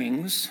coffer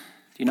rings,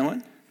 do you know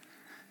it?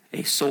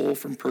 A soul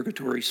from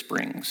purgatory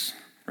springs,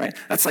 right?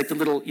 That's like the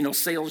little,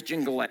 sales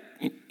jingle at,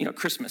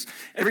 Christmas.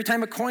 Every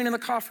time a coin in the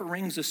coffer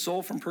rings, a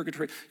soul from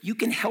purgatory. You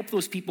can help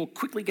those people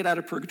quickly get out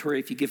of purgatory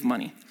if you give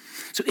money.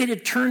 So it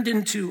had turned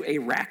into a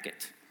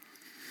racket.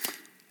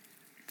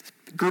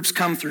 Groups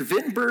come through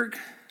Wittenberg.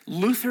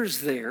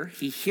 Luther's there.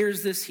 He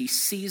hears this. He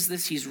sees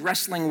this. He's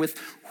wrestling with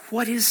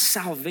what is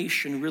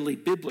salvation really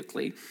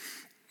biblically.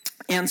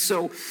 And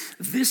so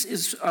this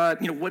is,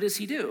 what does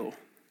he do?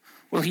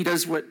 Well, he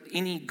does what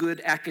any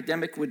good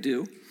academic would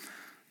do.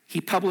 He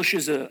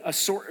publishes a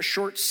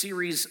short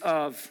series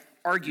of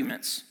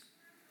arguments,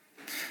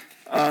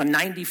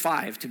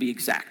 95 to be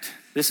exact.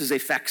 This is a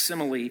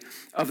facsimile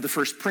of the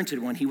first printed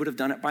one. He would have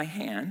done it by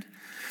hand.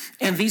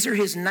 And these are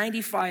his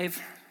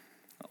 95,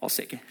 I'll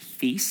say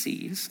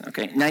theses,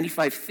 okay,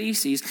 95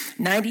 theses,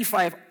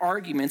 95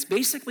 arguments.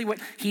 Basically what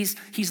he's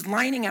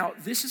lining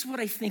out, this is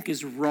what I think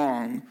is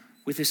wrong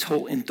with this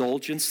whole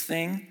indulgence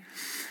thing.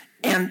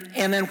 And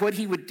then what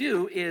he would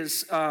do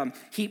is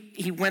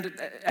he went,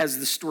 as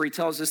the story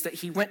tells us, that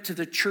he went to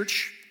the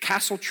church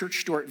Castle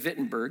Church door at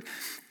Wittenberg,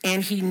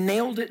 and he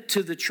nailed it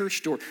to the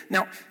church door.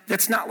 Now,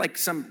 that's not like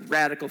some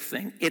radical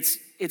thing. It's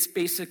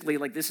basically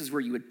like this is where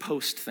you would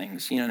post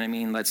things, you know what I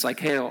mean? It's like,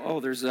 hey,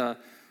 there's a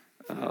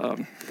I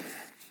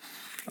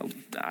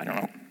don't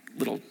know,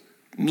 little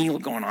meal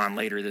going on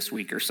later this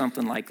week or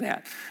something like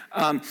that.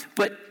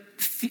 But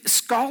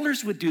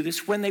scholars would do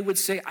this when they would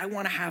say, I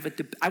want to have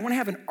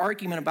an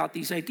argument about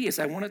these ideas.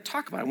 I want to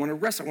talk about it. I want to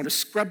wrestle. I want to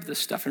scrub this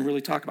stuff and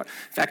really talk about it.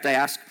 In fact, I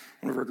asked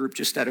one of our group,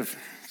 just out of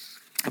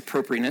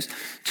appropriateness,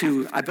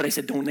 but I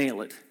said, don't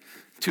nail it,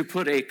 to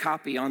put a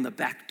copy on the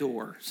back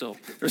door. So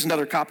there's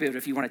another copy of it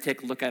if you want to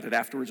take a look at it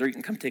afterwards, or you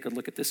can come take a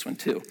look at this one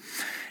too.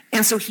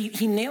 And so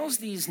he nails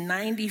these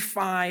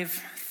 95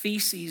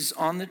 theses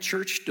on the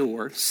church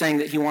door, saying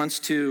that he wants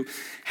to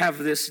have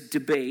this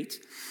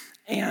debate.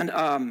 And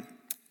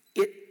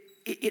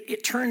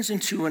it turns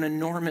into an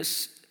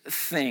enormous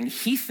thing.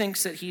 He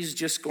thinks that he's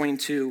just going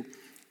to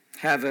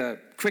have a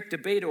quick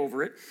debate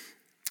over it,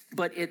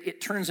 but it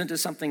turns into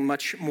something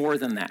much more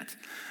than that.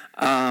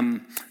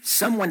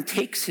 Someone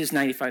takes his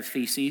 95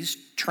 theses,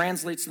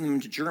 translates them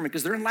into German,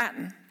 because they're in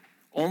Latin.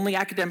 Only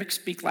academics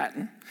speak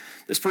Latin.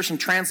 This person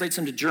translates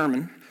them to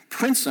German,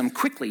 prints them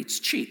quickly, it's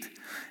cheap.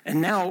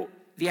 And now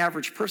the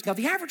average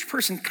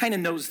person kind of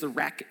knows the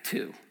racket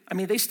too. I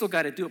mean, they still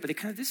got to do it, but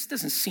this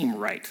doesn't seem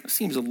right. It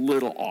seems a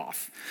little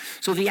off.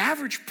 So the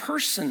average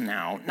person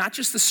now, not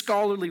just the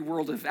scholarly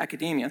world of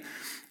academia,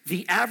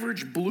 the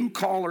average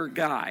blue-collar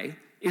guy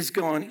is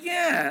going,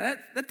 yeah,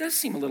 that does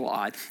seem a little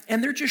odd.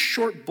 And they're just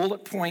short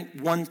bullet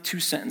point,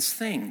 1-2 sentence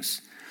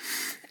things.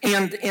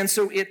 And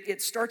so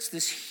it starts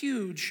this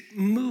huge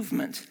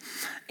movement.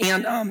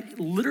 And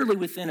literally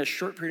within a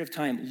short period of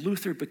time,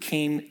 Luther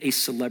became a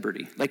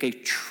celebrity, like a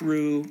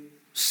true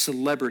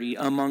celebrity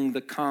among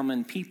the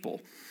common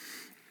people.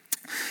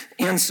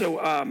 And so,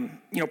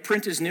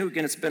 print is new.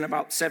 Again, it's been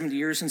about 70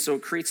 years, and so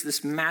it creates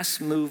this mass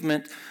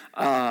movement.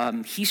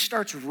 He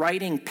starts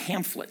writing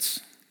pamphlets.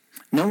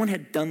 No one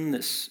had done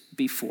this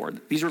before.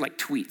 These are like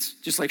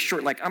tweets, just like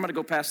short, like I'm going to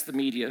go past the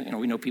media.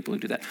 We know people who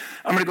do that.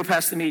 I'm going to go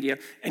past the media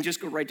and just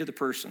go right to the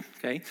person,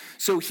 okay?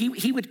 So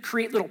he would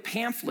create little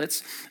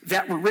pamphlets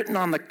that were written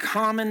on the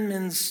common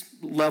man's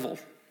level.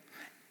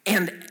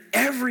 And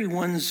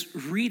everyone's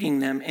reading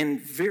them and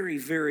very,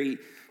 very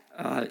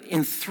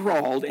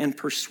enthralled and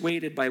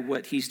persuaded by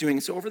what he's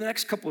doing. So over the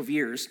next couple of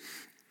years,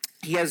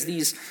 he has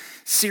these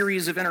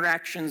series of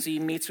interactions. He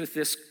meets with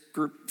this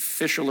group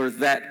official or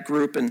that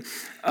group, and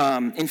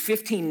in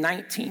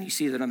 1519, you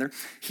see that on there,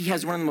 he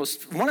has one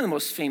of the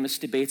most famous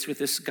debates with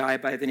this guy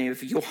by the name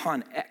of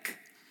Johann Eck.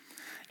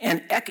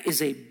 And Eck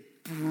is a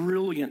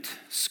brilliant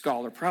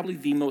scholar, probably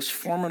the most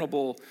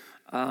formidable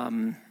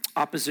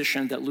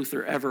opposition that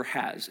Luther ever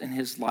has in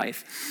his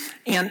life.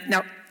 And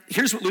now,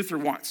 here's what Luther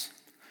wants.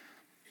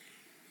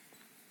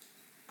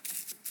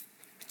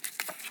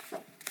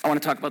 I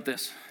want to talk about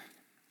this.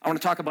 I want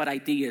to talk about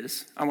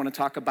ideas. I want to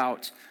talk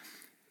about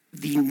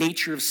the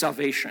nature of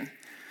salvation.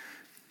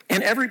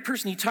 And every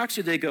person he talks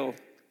to, they go,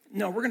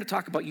 no, we're going to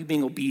talk about you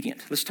being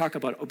obedient. Let's talk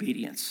about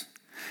obedience.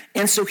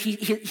 And so he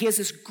has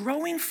this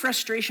growing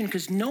frustration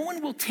because no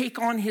one will take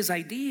on his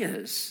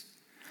ideas.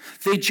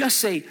 They just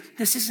say,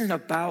 this isn't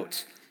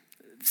about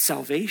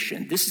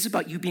salvation. This is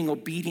about you being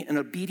obedient, an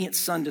obedient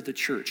son to the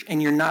church,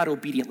 and you're not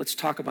obedient. Let's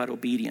talk about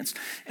obedience.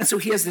 And so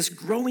he has this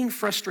growing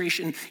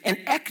frustration, and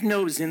Eck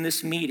knows in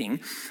this meeting,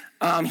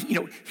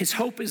 his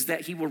hope is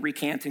that he will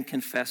recant and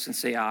confess and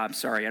say, I'm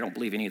sorry, I don't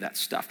believe any of that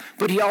stuff.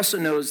 But he also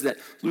knows that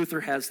Luther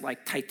has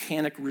like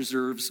titanic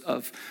reserves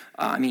of,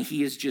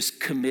 he is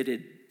just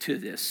committed to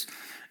this.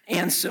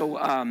 And so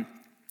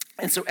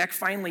Eck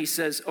finally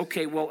says,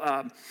 okay,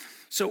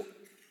 so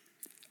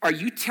are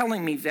you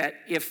telling me that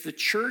if the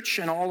church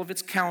and all of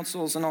its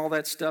councils and all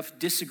that stuff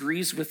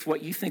disagrees with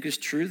what you think is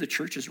true, the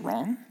church is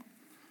wrong?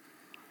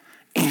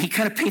 And he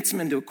kind of paints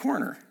him into a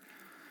corner.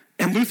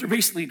 And Luther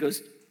basically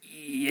goes,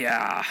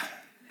 yeah.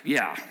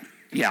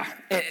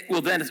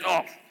 Well, then it's,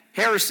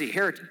 heresy,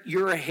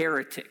 you're a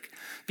heretic.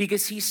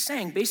 Because he's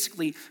saying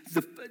basically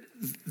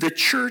the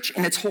church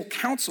and its whole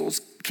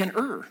councils can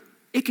err.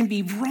 It can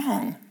be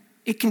wrong.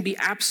 It can be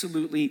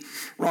absolutely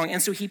wrong.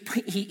 And so he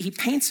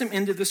paints him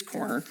into this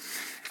corner.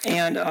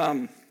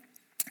 And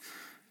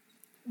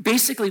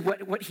basically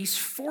what he's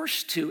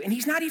forced to, and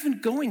he's not even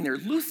going there.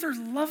 Luther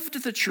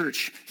loved the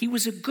church. He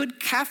was a good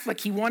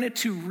Catholic. He wanted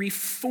to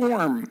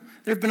reform.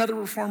 There have been other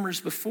reformers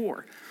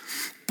before.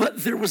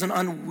 But there was an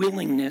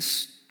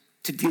unwillingness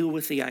to deal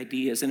with the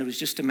ideas, and it was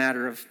just a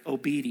matter of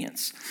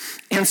obedience.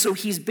 And so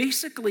he's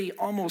basically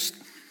almost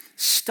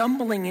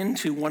stumbling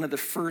into one of the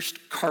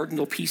first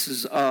cardinal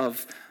pieces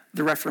of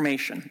the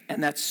Reformation,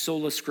 and that's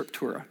sola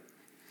scriptura,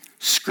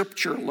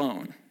 scripture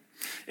alone.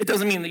 It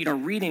doesn't mean that you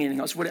don't read anything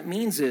else. What it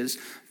means is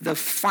the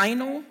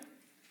final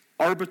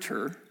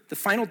arbiter, the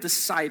final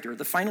decider,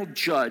 the final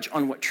judge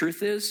on what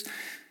truth is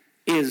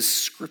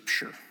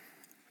Scripture,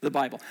 the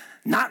Bible.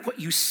 Not what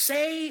you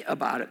say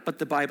about it, but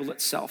the Bible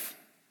itself.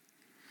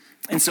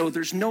 And so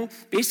there's no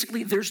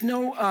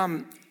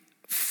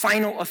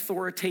final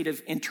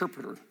authoritative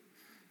interpreter.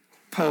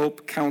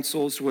 pope,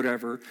 councils,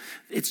 whatever.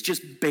 It's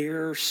just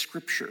bare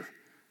scripture.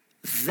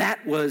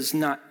 That was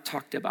not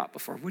talked about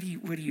before. What are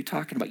you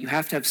talking about? You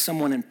have to have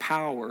someone in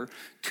power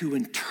to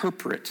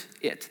interpret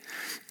it.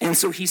 And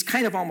so he's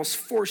kind of almost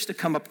forced to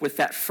come up with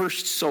that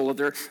first sola.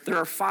 There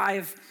are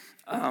five,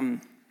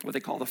 what they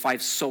call the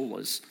five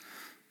solas.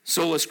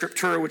 Sola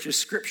scriptura, which is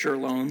scripture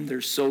alone.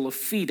 There's sola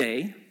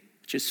fide,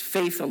 which is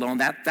faith alone.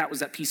 That was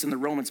that piece in the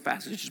Romans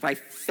passage, which is by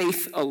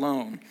faith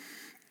alone.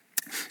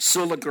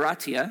 Sola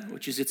gratia,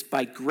 which is it's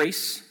by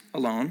grace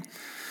alone.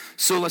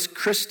 Solus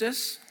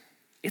Christus,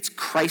 it's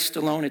Christ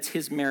alone. It's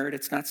his merit.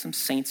 It's not some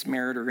saint's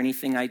merit or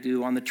anything I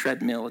do on the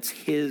treadmill. It's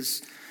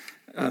his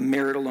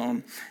merit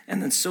alone.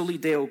 And then Soli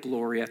Deo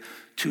Gloria,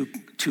 to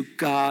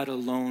God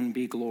alone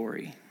be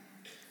glory.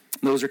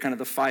 Those are kind of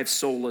the five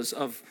solas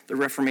of the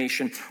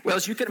Reformation. Well,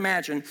 as you can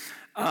imagine,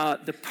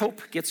 the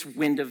Pope gets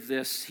wind of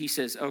this. He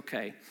says,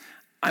 okay,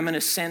 I'm going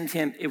to send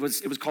him, it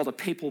was called a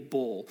papal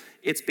bull.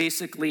 It's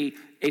basically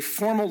a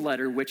formal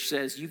letter which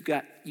says you've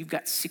got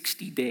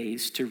 60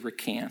 days to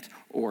recant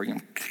or,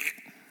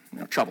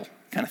 trouble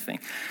kind of thing.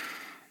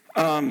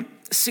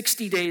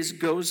 60 days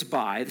goes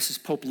by. This is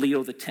Pope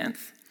Leo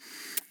X.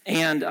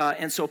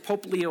 And so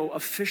Pope Leo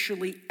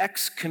officially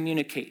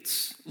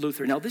excommunicates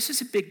Luther. Now, this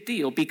is a big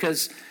deal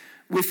because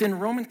within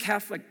Roman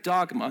Catholic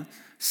dogma,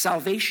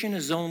 salvation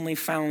is only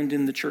found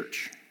in the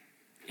church.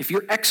 If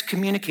you're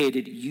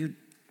excommunicated, you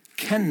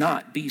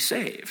cannot be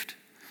saved.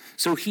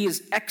 So he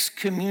is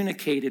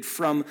excommunicated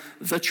from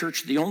the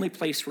church, the only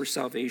place where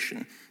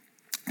salvation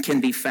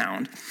can be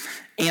found.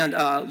 And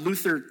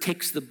Luther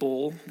takes the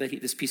bull,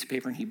 this piece of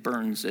paper, and he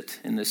burns it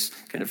in this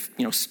kind of,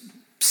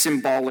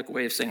 symbolic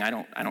way of saying, I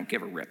don't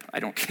give a rip. I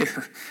don't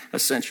care,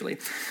 essentially.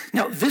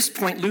 Now, at this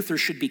point, Luther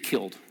should be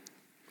killed.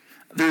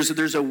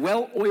 There's a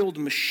well-oiled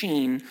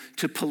machine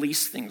to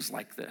police things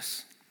like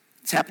this.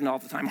 It's happened all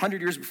the time. 100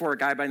 years before, a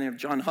guy by the name of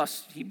John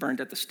Huss, he burned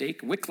at the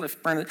stake.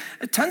 Wycliffe burned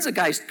it. Tons of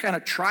guys kind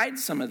of tried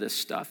some of this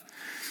stuff.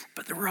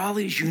 But there were all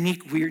these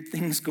unique, weird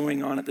things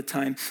going on at the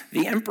time.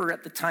 The emperor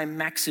at the time,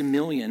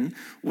 Maximilian,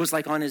 was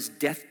like on his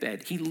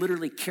deathbed. He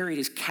literally carried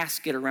his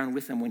casket around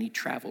with him when he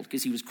traveled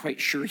because he was quite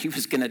sure he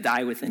was going to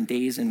die within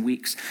days and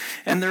weeks.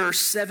 And there are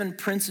 7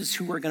 princes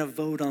who are going to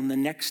vote on the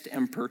next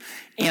emperor.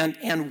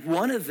 And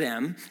one of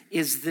them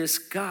is this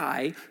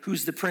guy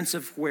who's the prince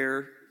of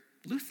where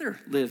Luther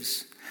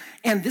lives.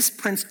 And this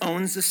prince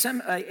owns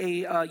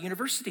a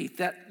university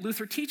that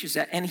Luther teaches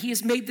at. And he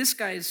has made this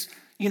guy's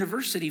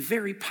university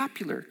very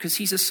popular because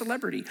he's a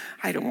celebrity.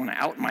 I don't want to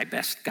out my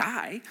best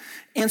guy.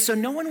 And so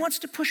no one wants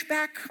to push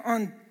back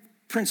on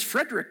Prince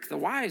Frederick the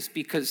Wise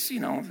because,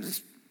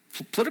 there's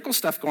political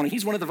stuff going on.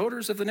 He's one of the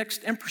voters of the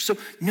next emperor. So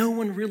no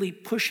one really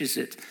pushes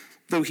it,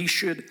 though he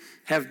should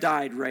have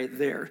died right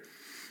there.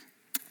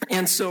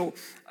 And so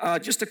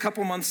just a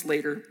couple months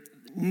later,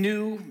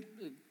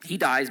 he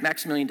dies,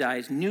 Maximilian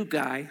dies, new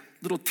guy,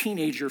 little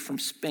teenager from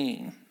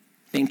Spain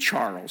named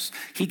Charles.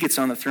 He gets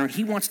on the throne.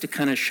 He wants to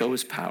kind of show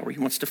his power. He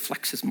wants to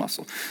flex his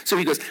muscle. So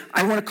he goes,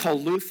 I want to call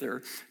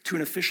Luther to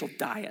an official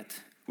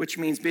diet, which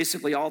means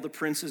basically all the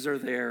princes are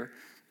there.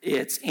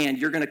 And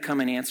you're going to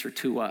come and answer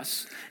to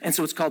us. And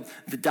so it's called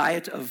the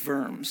Diet of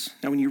Worms.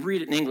 Now, when you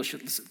read it in English,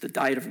 it's the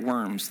Diet of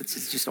Worms.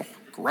 It's just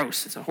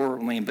gross. It's a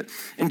horrible name. But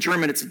in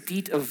German, it's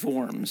Diet of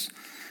Worms,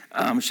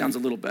 which sounds a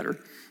little better.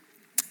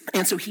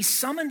 And so he's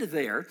summoned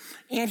there,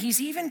 and he's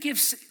even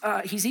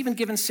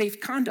given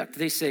safe conduct.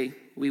 They say,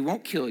 we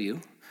won't kill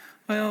you.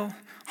 Well,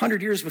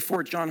 100 years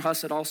before, John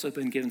Huss had also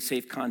been given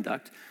safe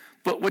conduct.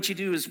 But what you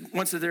do is,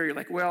 once they're there, you're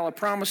like, well, a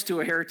promise to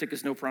a heretic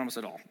is no promise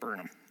at all. Burn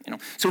him.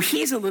 So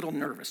he's a little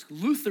nervous.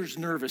 Luther's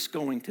nervous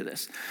going to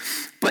this.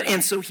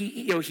 And so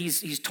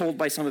he's told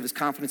by some of his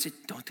confidants,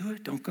 don't do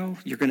it, don't go,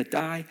 you're going to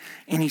die.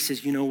 And he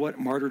says, you know what?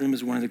 Martyrdom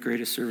is one of the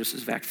greatest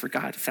services of act for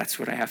God. If that's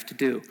what I have to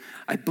do.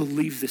 I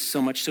believe this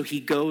so much. So he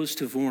goes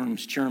to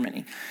Worms,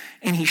 Germany.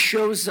 And he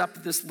shows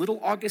up, this little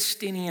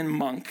Augustinian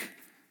monk,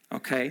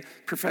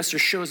 professor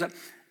shows up.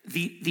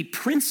 The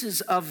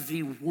princes of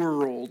the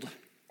world,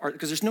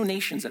 because there's no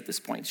nations at this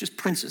point, it's just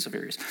princes of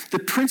areas. The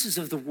princes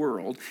of the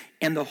world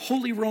and the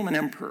Holy Roman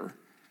Emperor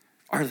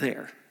are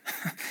there.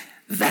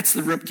 That's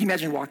the room. Can you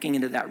imagine walking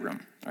into that room,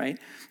 right?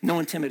 No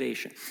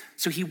intimidation.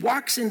 So he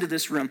walks into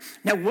this room.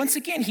 Now, once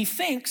again, he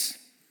thinks,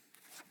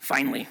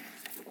 finally,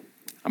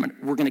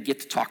 we're going to get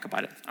to talk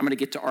about it. I'm going to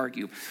get to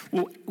argue.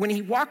 Well, when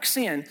he walks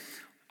in,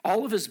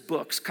 all of his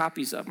books,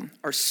 copies of them,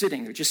 are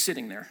just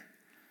sitting there.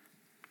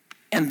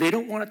 And they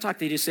don't want to talk.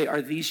 They just say,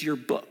 are these your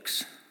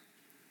books?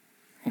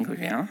 And go,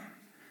 yeah.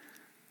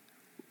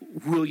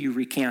 Will you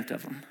recant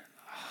of them?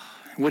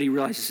 What he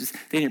realizes is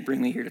they didn't bring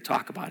me here to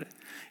talk about it.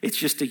 It's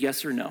just a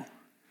yes or no.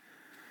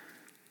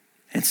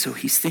 And so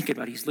he's thinking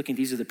about it. He's looking,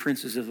 these are the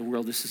princes of the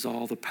world. This is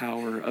all the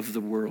power of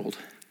the world.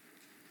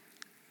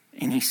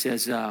 And he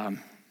says,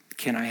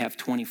 can I have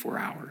 24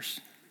 hours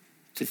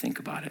to think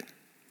about it?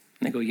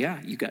 And they go, yeah,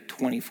 you got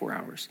 24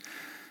 hours.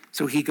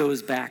 So he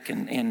goes back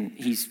and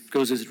he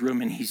goes to his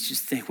room and he's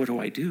just thinking, what do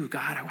I do?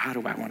 God, how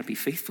do I want to be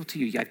faithful to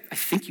you? I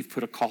think you've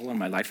put a call on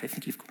my life.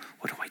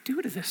 What do I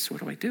do to this?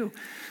 What do I do?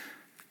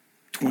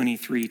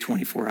 23,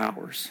 24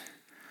 hours.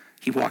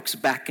 He walks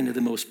back into the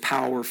most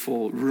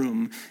powerful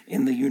room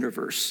in the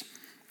universe.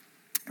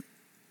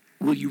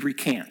 Will you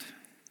recant?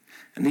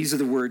 And these are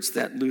the words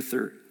that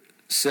Luther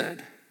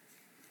said.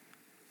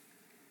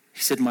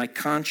 He said, my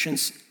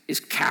conscience is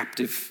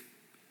captive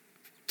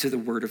to the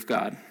word of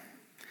God.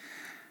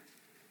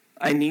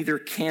 I neither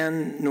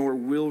can nor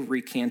will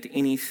recant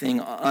anything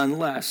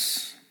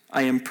unless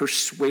I am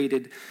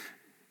persuaded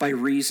by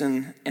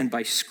reason and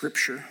by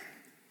Scripture.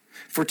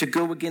 For to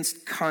go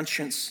against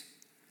conscience,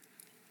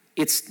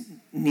 it's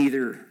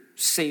neither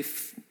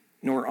safe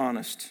nor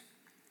honest.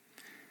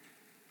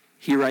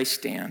 Here I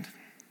stand.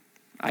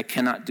 I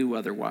cannot do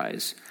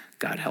otherwise.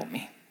 God help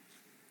me.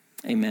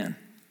 Amen.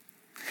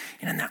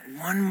 And in that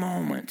one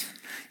moment,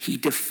 he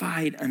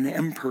defied an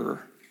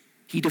emperor.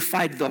 He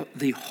defied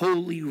the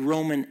Holy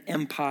Roman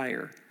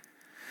Empire.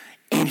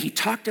 And he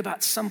talked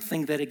about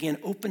something that, again,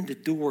 opened a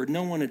door.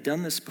 No one had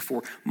done this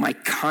before. My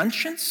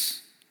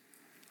conscience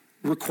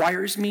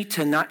requires me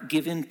to not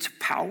give in to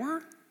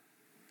power,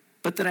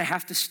 but that I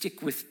have to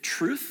stick with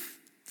truth,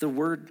 the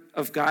word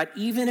of God,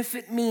 even if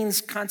it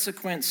means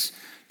consequence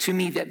to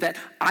me, that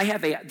I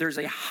have there's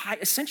a high,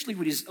 essentially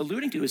what he's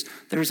alluding to is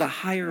there's a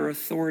higher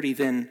authority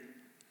than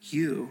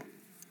you.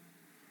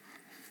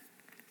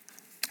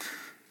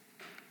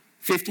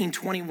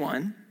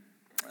 1521,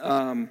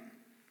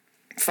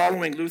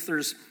 following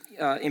Luther's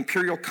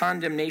imperial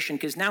condemnation,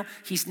 because now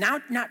he's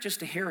not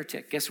just a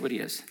heretic. Guess what he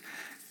is?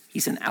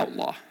 He's an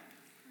outlaw.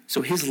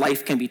 So his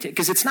life can be taken,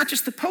 because it's not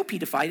just the Pope he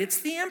defied, it's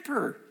the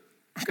emperor.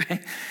 Okay?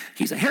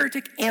 He's a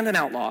heretic and an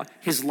outlaw.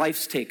 His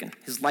life's taken.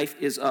 His life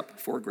is up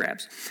for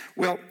grabs.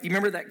 Well, you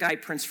remember that guy,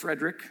 Prince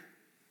Frederick?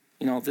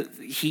 You know,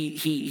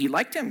 he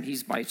liked him.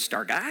 He's my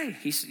star guy.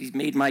 He's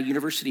made my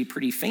university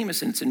pretty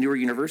famous, and it's a newer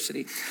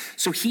university.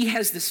 So he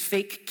has this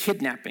fake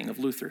kidnapping of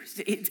Luther.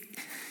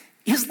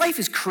 His life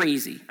is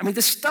crazy. I mean,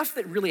 the stuff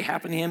that really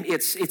happened to him,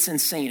 it's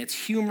insane. It's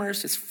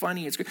humorous. It's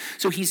funny. It's great.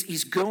 So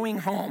he's going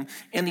home,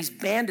 and these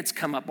bandits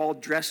come up all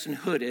dressed and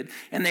hooded,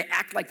 and they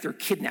act like they're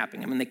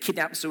kidnapping him, and they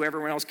kidnap him so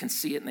everyone else can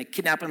see it, and they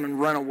kidnap him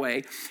and run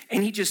away.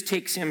 And he just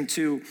takes him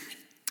to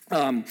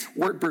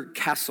Wartburg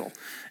Castle.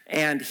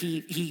 And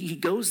he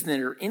goes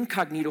there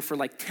incognito for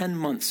like 10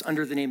 months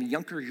under the name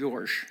Junker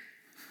George,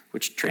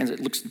 which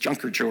looks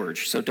Junker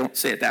George, so don't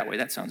say it that way.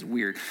 That sounds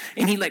weird.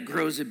 And he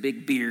grows a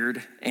big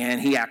beard,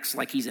 and he acts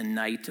like he's a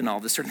knight and all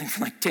this sort of thing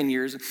for like 10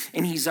 years.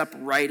 And he's up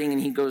writing,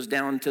 and he goes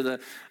down to the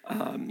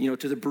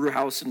to the brew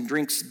house and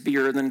drinks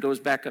beer, and then goes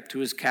back up to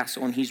his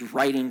castle, and he's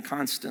writing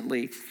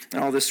constantly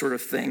and all this sort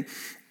of thing.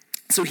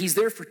 So he's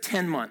there for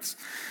 10 months.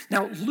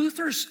 Now,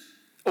 Luther's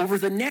over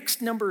the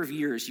next number of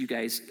years, you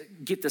guys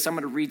get this. I'm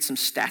going to read some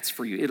stats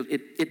for you.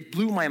 It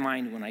blew my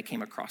mind when I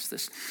came across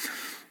this.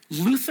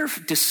 Luther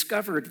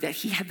discovered that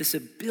he had this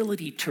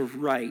ability to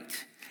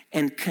write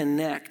and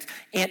connect,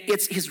 and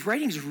his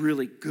writing's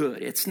really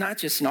good. It's not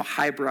just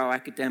highbrow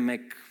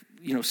academic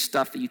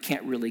stuff that you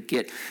can't really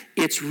get.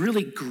 It's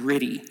really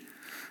gritty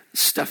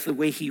stuff, the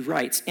way he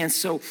writes. And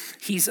so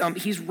he's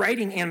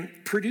writing and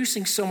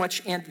producing so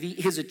much, and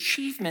his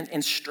achievement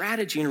and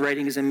strategy in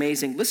writing is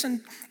amazing.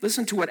 Listen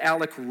to what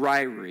Alec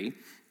Ryrie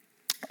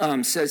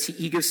says.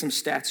 He gives some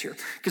stats here.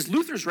 Because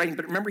Luther's writing,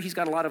 but remember, he's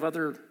got a lot of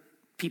other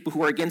people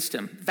who are against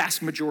him,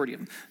 vast majority of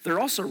them. They're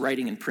also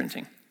writing and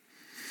printing.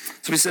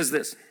 So he says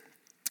this: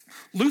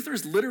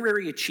 Luther's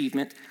literary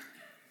achievement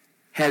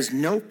has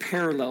no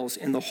parallels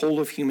in the whole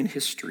of human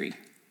history.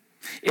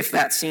 If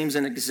that seems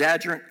an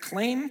exaggerant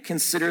claim,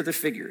 consider the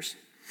figures.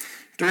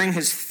 During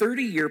his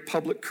 30-year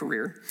public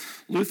career,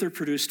 Luther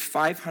produced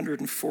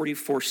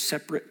 544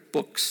 separate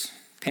books,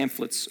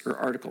 pamphlets, or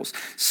articles,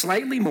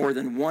 slightly more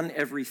than one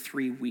every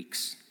 3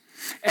 weeks.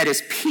 At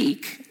his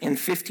peak in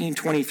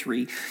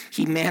 1523,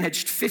 he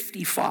managed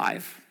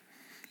 55.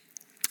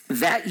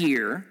 That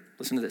year,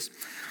 listen to this,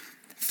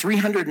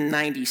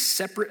 390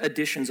 separate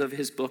editions of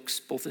his books,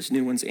 both his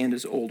new ones and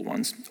his old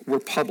ones, were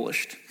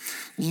published.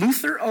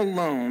 Luther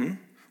alone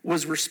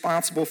was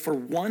responsible for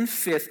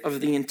 1/5 of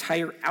the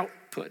entire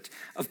output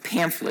of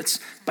pamphlets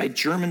by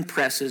German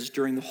presses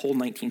during the whole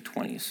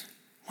 1920s.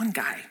 One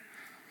guy.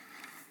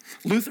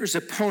 Luther's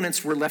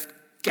opponents were left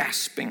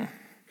gasping.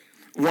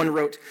 One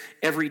wrote,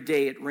 "Every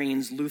day it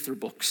rains Luther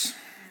books."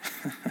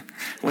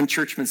 One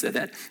churchman said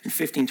that in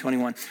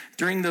 1521.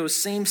 During those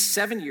same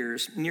 7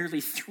 years,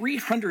 nearly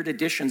 300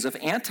 editions of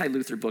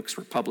anti-Luther books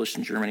were published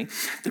in Germany.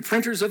 The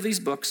printers of these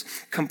books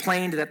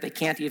complained that they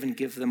can't even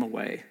give them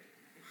away.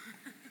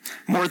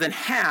 More than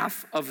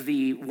half of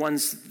the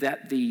ones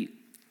that the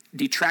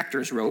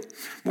detractors wrote,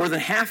 more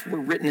than half were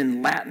written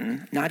in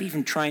Latin, not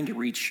even trying to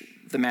reach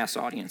the mass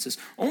audiences.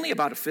 Only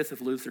about 1/5 of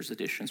Luther's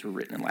editions were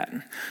written in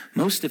Latin.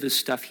 Most of his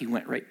stuff, he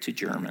went right to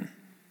German.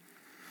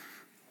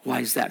 Why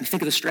is that? And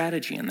think of the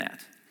strategy in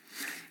that.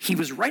 He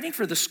was writing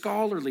for the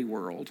scholarly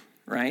world,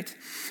 right?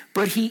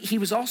 But he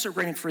was also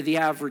writing for the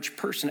average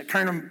person. It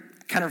kind of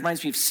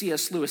reminds me of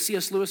C.S. Lewis.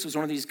 C.S. Lewis was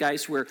one of these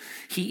guys where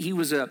he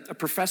was a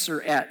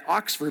professor at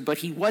Oxford, but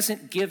he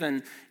wasn't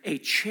given a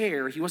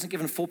chair. He wasn't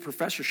given a full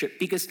professorship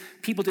because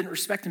people didn't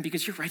respect him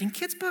because you're writing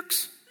kids'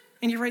 books.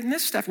 and you're writing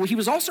this stuff. Well, he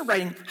was also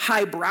writing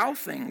highbrow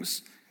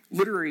things,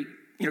 literary,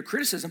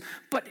 criticism,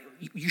 but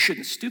you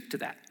shouldn't stoop to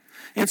that.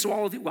 And so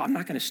I'm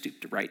not going to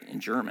stoop to write in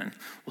German.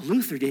 Well,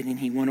 Luther did, and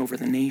he won over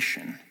the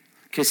nation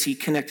because he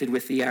connected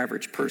with the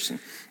average person.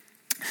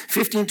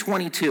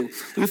 1522,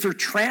 Luther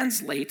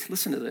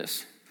listen to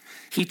this.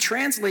 He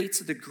translates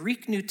the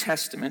Greek New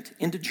Testament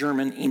into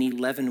German in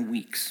 11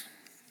 weeks.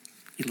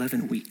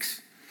 11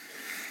 weeks.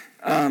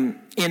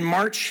 In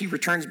March, he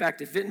returns back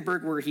to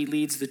Wittenberg, where he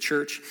leads the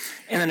church.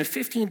 And then in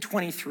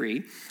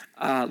 1523,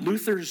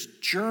 Luther's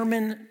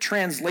German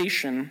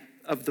translation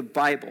of the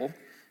Bible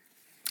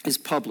is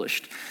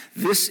published.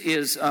 This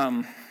is,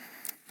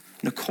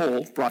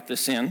 Nicole brought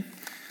this in,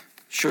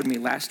 showed me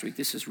last week.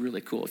 This is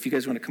really cool. If you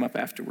guys want to come up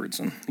afterwards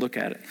and look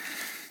at it.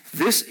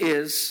 This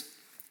is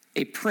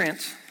a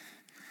print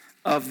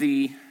of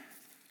the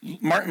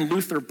Martin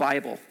Luther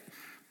Bible,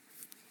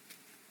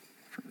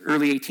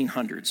 early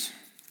 1800s.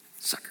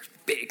 Sucker's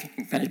big.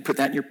 You kind of put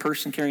that in your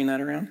purse and carrying that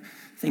around.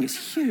 The thing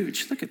is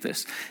huge. Look at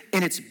this.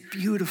 And it's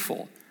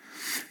beautiful.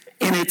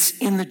 And it's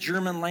in the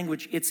German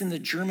language. It's in the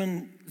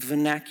German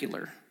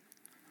vernacular.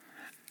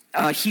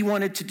 He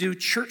wanted to do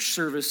church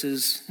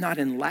services not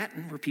in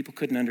Latin, where people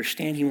couldn't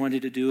understand. He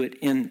wanted to do it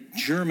in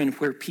German,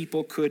 where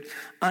people could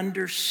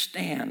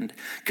understand.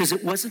 Because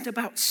it wasn't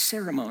about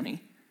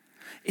ceremony.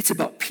 It's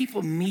about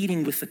people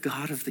meeting with the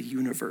God of the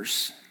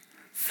universe.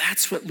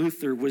 That's what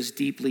Luther was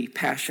deeply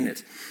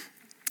passionate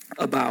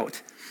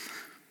about.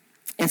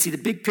 And see, the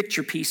big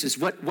picture piece is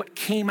what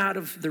came out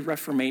of the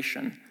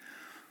Reformation.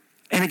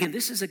 And again,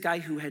 this is a guy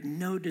who had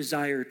no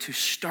desire to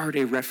start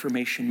a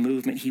Reformation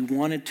movement. He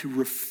wanted to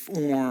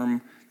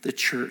reform the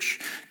church,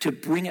 to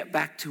bring it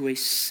back to a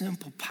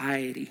simple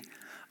piety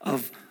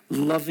of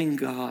loving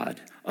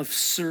God, of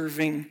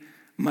serving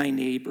my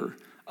neighbor,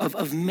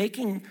 of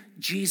making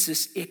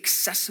Jesus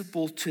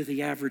accessible to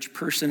the average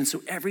person. And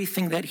so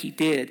everything that he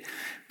did,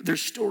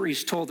 there's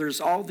stories told.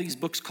 There's all these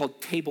books called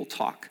Table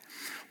Talk.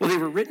 Well, they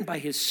were written by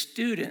his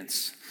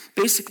students.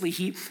 Basically,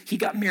 he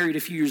got married a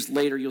few years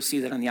later. You'll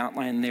see that on the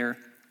outline there.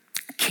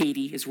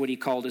 Katie is what he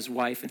called his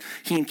wife. And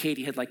he and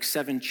Katie had like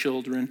 7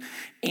 children.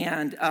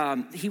 And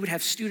he would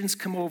have students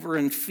come over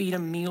and feed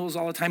him meals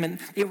all the time. And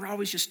they were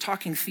always just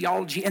talking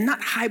theology, and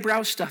not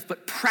highbrow stuff,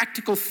 but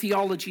practical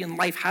theology in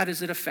life. How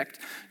does it affect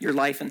your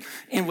life?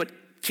 And what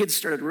kids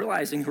started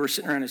realizing, who were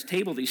sitting around his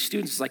table, these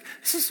students, is like,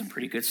 this is some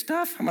pretty good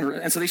stuff.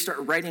 And so they start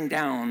writing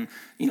down,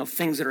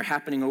 things that are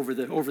happening over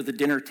the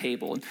dinner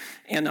table.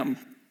 And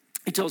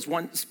he tells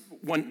one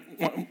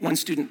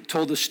student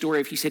told the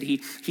story of, he said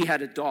he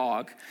had a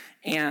dog,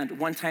 and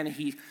one time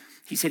he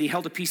said he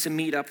held a piece of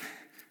meat up,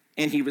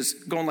 and he was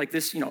going like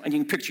this, and you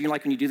can picture,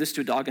 like when you do this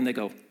to a dog and they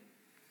go,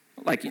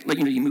 like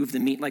you move the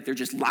meat like they're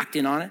just locked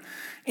in on it.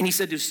 And he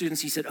said to his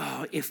students, he said,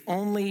 oh, if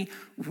only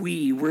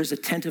we were as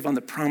attentive on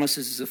the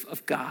promises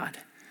of God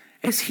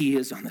as he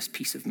is on this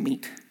piece of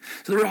meat.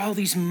 So there are all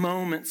these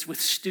moments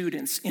with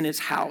students in his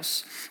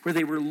house where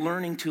they were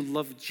learning to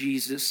love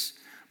Jesus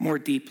more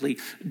deeply,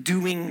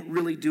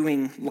 really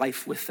doing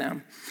life with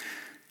them.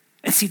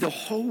 And see, the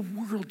whole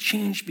world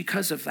changed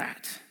because of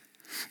that.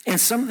 And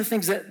some of the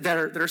things that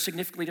are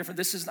significantly different,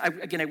 this is, I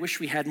wish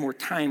we had more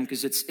time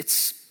because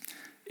it's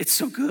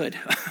so good.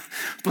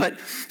 But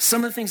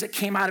some of the things that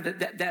came out of it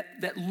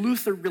that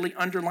Luther really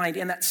underlined,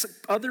 and that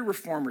other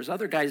reformers,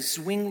 other guys,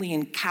 Zwingli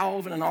and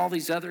Calvin and all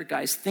these other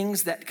guys,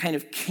 things that kind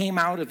of came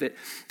out of it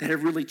that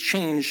have really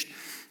changed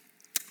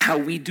how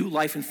we do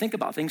life and think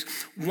about things.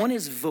 One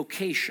is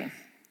vocation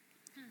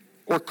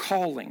or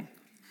calling.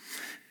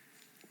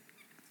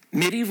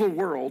 Medieval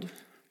world,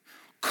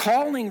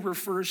 calling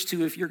refers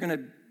to if you're going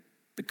to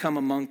become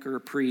a monk or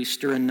a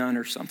priest or a nun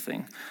or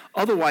something.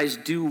 Otherwise,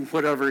 do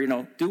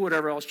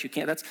whatever else you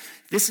can.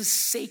 This is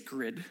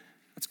sacred.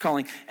 That's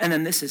calling. And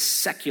then this is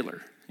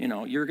secular.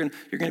 You're going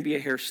to be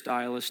a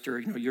hairstylist, or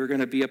you're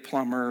going to be a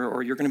plumber,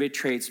 or you're going to be a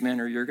tradesman,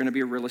 or you're going to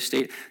be a real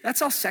estate.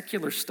 That's all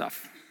secular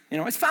stuff.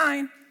 It's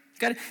fine.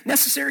 Got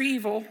necessary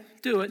evil.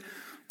 Do it.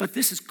 But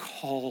this is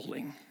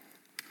calling.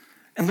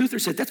 And Luther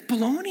said, that's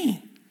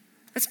baloney.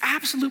 That's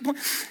absolute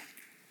baloney.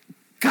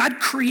 God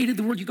created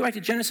the world. You go back to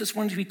Genesis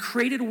 1, he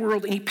created a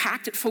world and he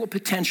packed it full of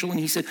potential, and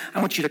he said, I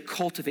want you to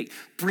cultivate,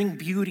 bring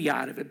beauty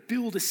out of it,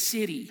 build a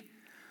city.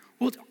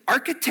 Well,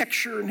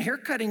 architecture and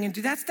haircutting, and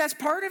that's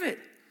part of it.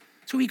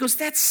 So he goes,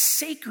 that's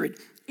sacred.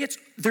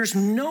 There's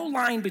no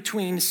line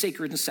between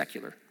sacred and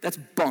secular. That's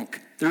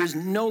bunk. There is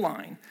no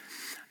line.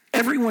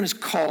 Everyone is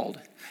called.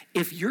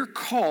 If you're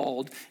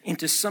called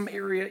into some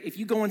area, if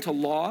you go into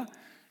law,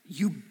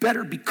 you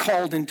better be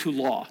called into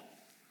law.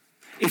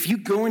 If you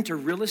go into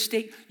real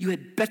estate, you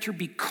had better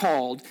be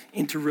called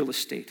into real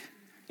estate.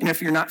 And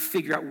if you're not,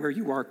 figure out where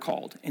you are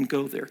called and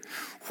go there.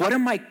 What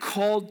am I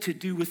called to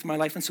do with my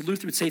life? And so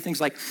Luther would say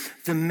things like,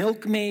 the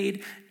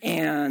milkmaid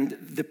and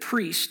the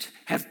priest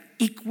have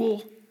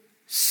equal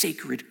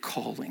sacred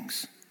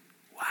callings.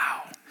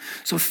 Wow.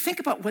 So think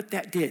about what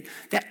that did.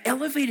 That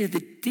elevated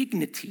the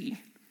dignity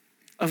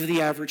of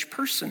the average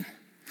person.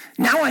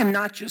 Now I'm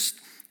not just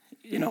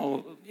in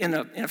a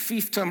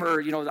fiefdom,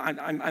 or,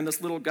 I'm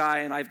this little guy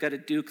and I've got a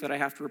duke that I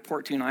have to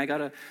report to and I got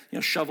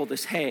to, shovel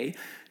this hay.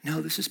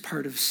 No, this is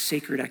part of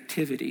sacred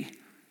activity.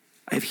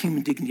 I have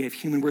human dignity, I have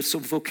human worth. So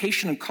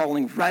vocation and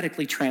calling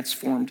radically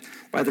transformed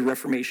by the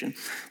Reformation.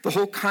 The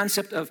whole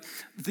concept of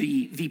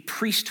the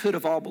priesthood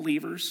of all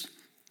believers.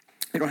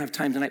 We don't have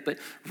time tonight, but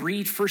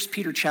read 1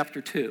 Peter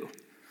chapter 2.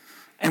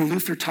 And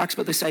Luther talks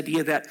about this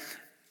idea that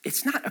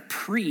it's not a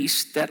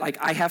priest that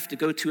I have to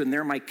go to and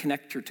they're my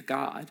connector to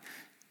God.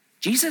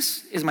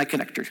 Jesus is my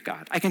connector to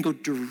God. I can go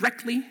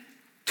directly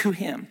to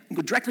him,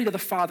 go directly to the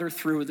Father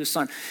through the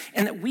Son.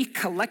 And that we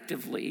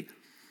collectively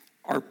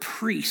are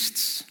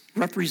priests,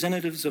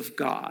 representatives of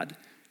God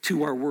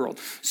to our world.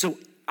 So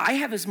I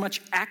have as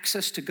much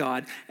access to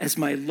God as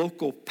my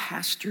local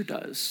pastor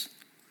does.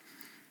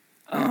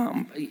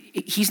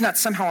 He's not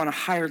somehow on a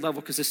higher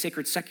level because the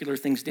sacred secular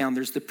thing's down.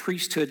 There's the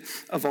priesthood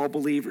of all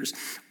believers.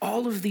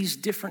 All of these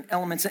different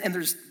elements, and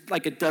there's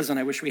like a dozen.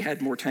 I wish we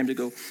had more time to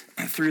go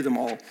through them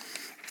all.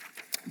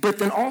 But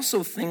then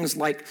also things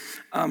like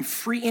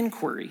free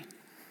inquiry.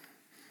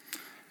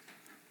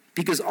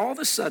 Because all of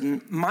a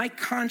sudden, my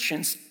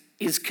conscience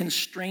is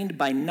constrained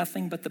by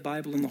nothing but the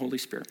Bible and the Holy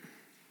Spirit.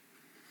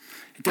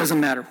 It doesn't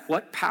matter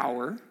what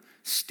power,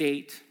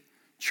 state,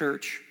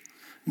 church,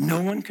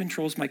 no one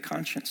controls my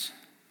conscience.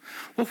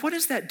 Well, what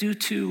does that do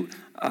to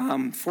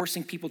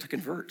forcing people to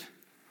convert?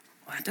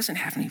 Well, that doesn't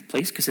have any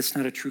place because it's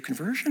not a true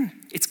conversion.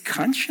 It's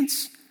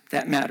conscience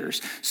that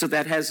matters. So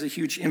that has a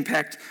huge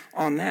impact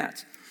on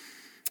that.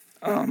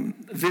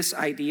 This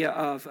idea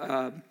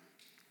of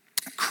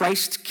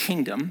Christ's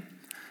kingdom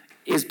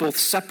is both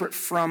separate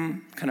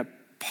from kind of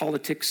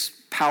politics,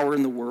 power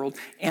in the world,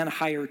 and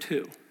higher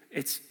too.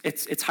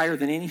 It's higher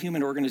than any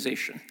human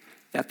organization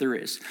that there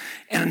is.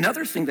 And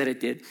another thing that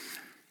it did,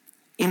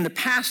 in the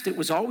past, it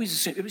was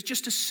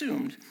just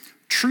assumed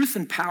truth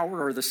and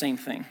power are the same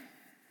thing.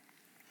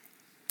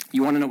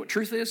 You want to know what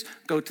truth is?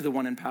 Go to the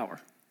one in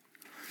power.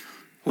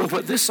 Well,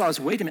 what this saw is,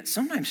 wait a minute,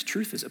 sometimes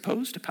truth is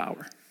opposed to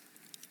power.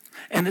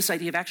 And this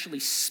idea of actually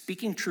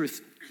speaking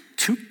truth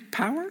to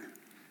power,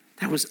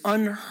 that was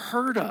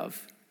unheard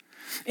of.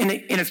 And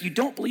if you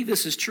don't believe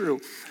this is true,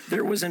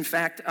 there was in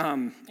fact,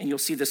 and you'll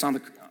see this on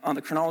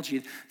the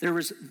chronology, there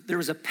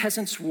was a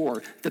peasants'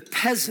 war. The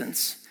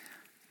peasants,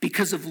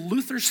 because of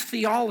Luther's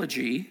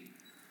theology,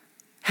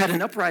 had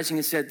an uprising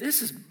and said,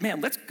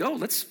 let's go,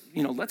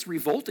 let's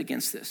revolt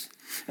against this.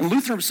 And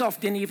Luther himself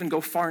didn't even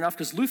go far enough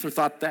because Luther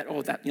thought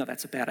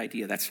that's a bad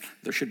idea.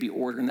 There should be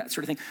order and that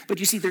sort of thing. But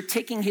you see, they're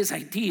taking his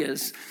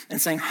ideas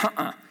and saying,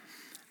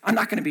 I'm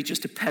not going to be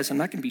just a peasant. I'm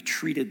not going to be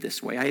treated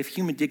this way. I have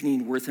human dignity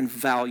and worth and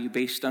value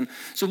based on.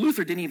 So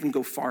Luther didn't even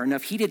go far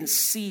enough. He didn't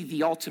see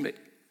the ultimate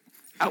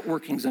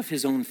outworkings of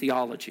his own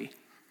theology.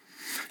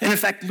 And in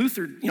fact,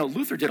 Luther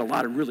did a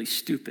lot of really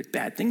stupid,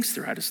 bad things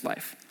throughout his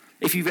life.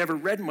 If you've ever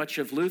read much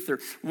of Luther,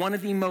 one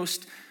of the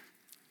most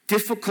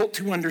difficult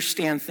to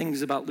understand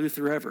things about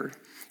Luther ever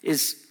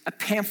is a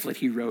pamphlet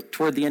he wrote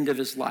toward the end of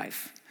his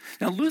life.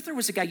 Now, Luther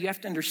was a guy, you have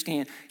to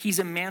understand, he's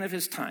a man of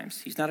his times.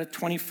 He's not a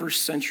 21st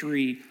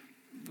century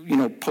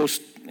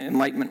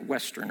post-Enlightenment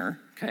Westerner,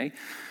 okay?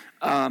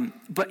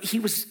 But he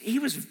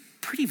was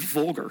pretty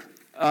vulgar.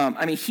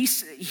 He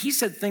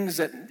said things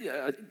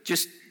that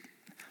just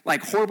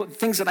like horrible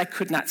things that I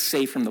could not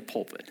say from the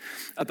pulpit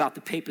about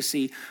the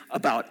papacy,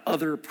 about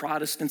other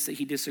Protestants that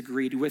he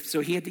disagreed with.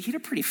 So he had a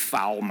pretty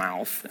foul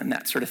mouth and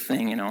that sort of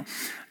thing,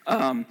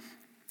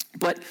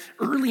 But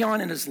early on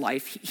in his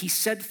life, he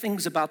said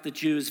things about the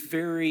Jews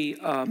very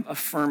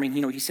affirming.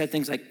 He said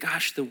things like,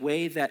 gosh, the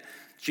way that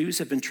Jews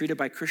have been treated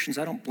by Christians,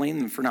 I don't blame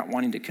them for not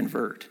wanting to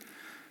convert.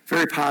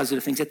 Very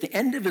positive things. At the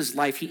end of his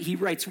life, he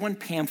writes one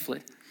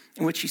pamphlet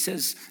in which he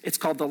says, it's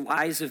called The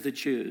Lies of the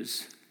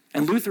Jews.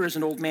 And Luther, as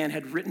an old man,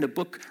 had written a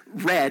book,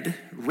 read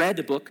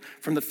a book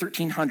from the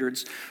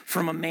 1300s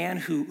from a man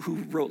who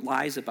wrote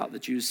lies about the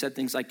Jews, said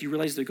things like, do you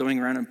realize they're going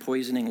around and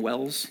poisoning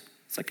wells?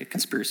 It's like a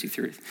conspiracy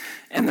theory.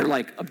 And they're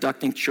like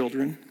abducting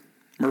children,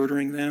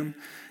 murdering them.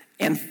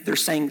 And they're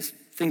saying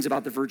things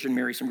about the Virgin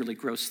Mary, some really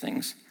gross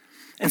things.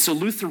 And so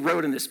Luther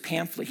wrote in this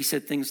pamphlet, he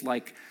said things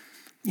like,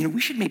 we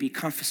should maybe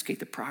confiscate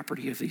the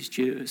property of these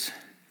Jews.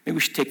 Maybe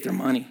we should take their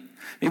money.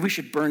 Maybe we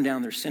should burn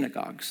down their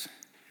synagogues.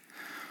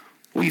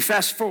 Well, you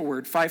fast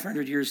forward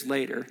 500 years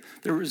later,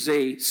 there was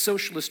a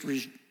socialist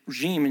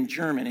regime in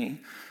Germany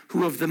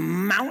who, of the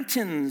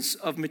mountains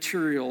of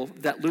material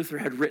that Luther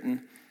had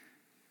written,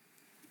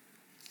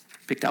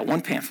 picked out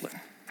one pamphlet.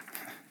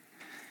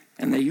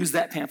 And they used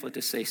that pamphlet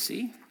to say,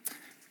 see,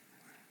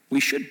 we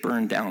should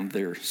burn down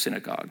their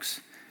synagogues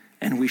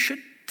and we should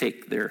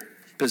take their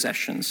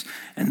possessions.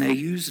 And they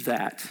used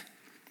that.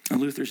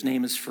 And Luther's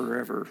name is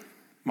forever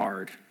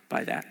marred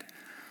by that.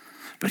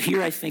 But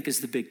here I think is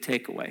the big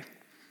takeaway.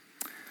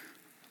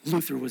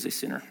 Luther was a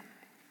sinner.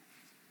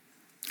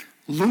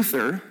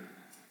 Luther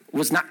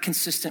was not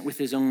consistent with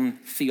his own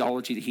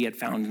theology that he had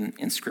found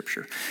in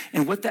Scripture.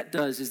 And what that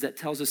does is that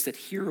tells us that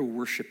hero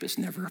worship is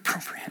never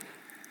appropriate.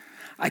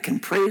 I can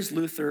praise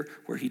Luther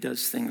where he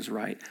does things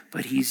right,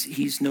 but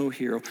he's no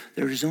hero.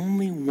 There is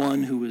only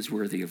one who is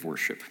worthy of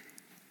worship,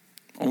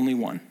 Only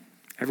one.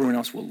 Everyone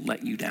else will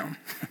let you down.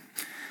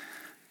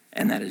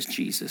 And that is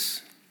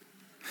Jesus.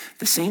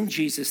 The same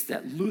Jesus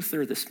that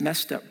Luther, this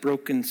messed up,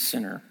 broken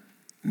sinner,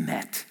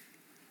 met.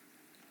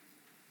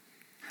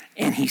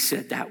 And he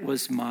said, that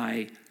was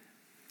my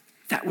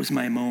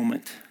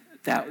moment.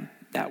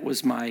 That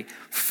was my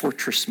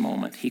fortress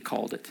moment, he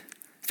called it.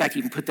 In fact, he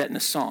even put that in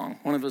a song,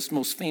 one of his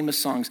most famous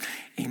songs,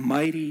 "A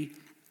mighty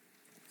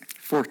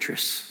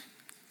fortress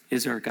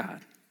is our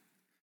God."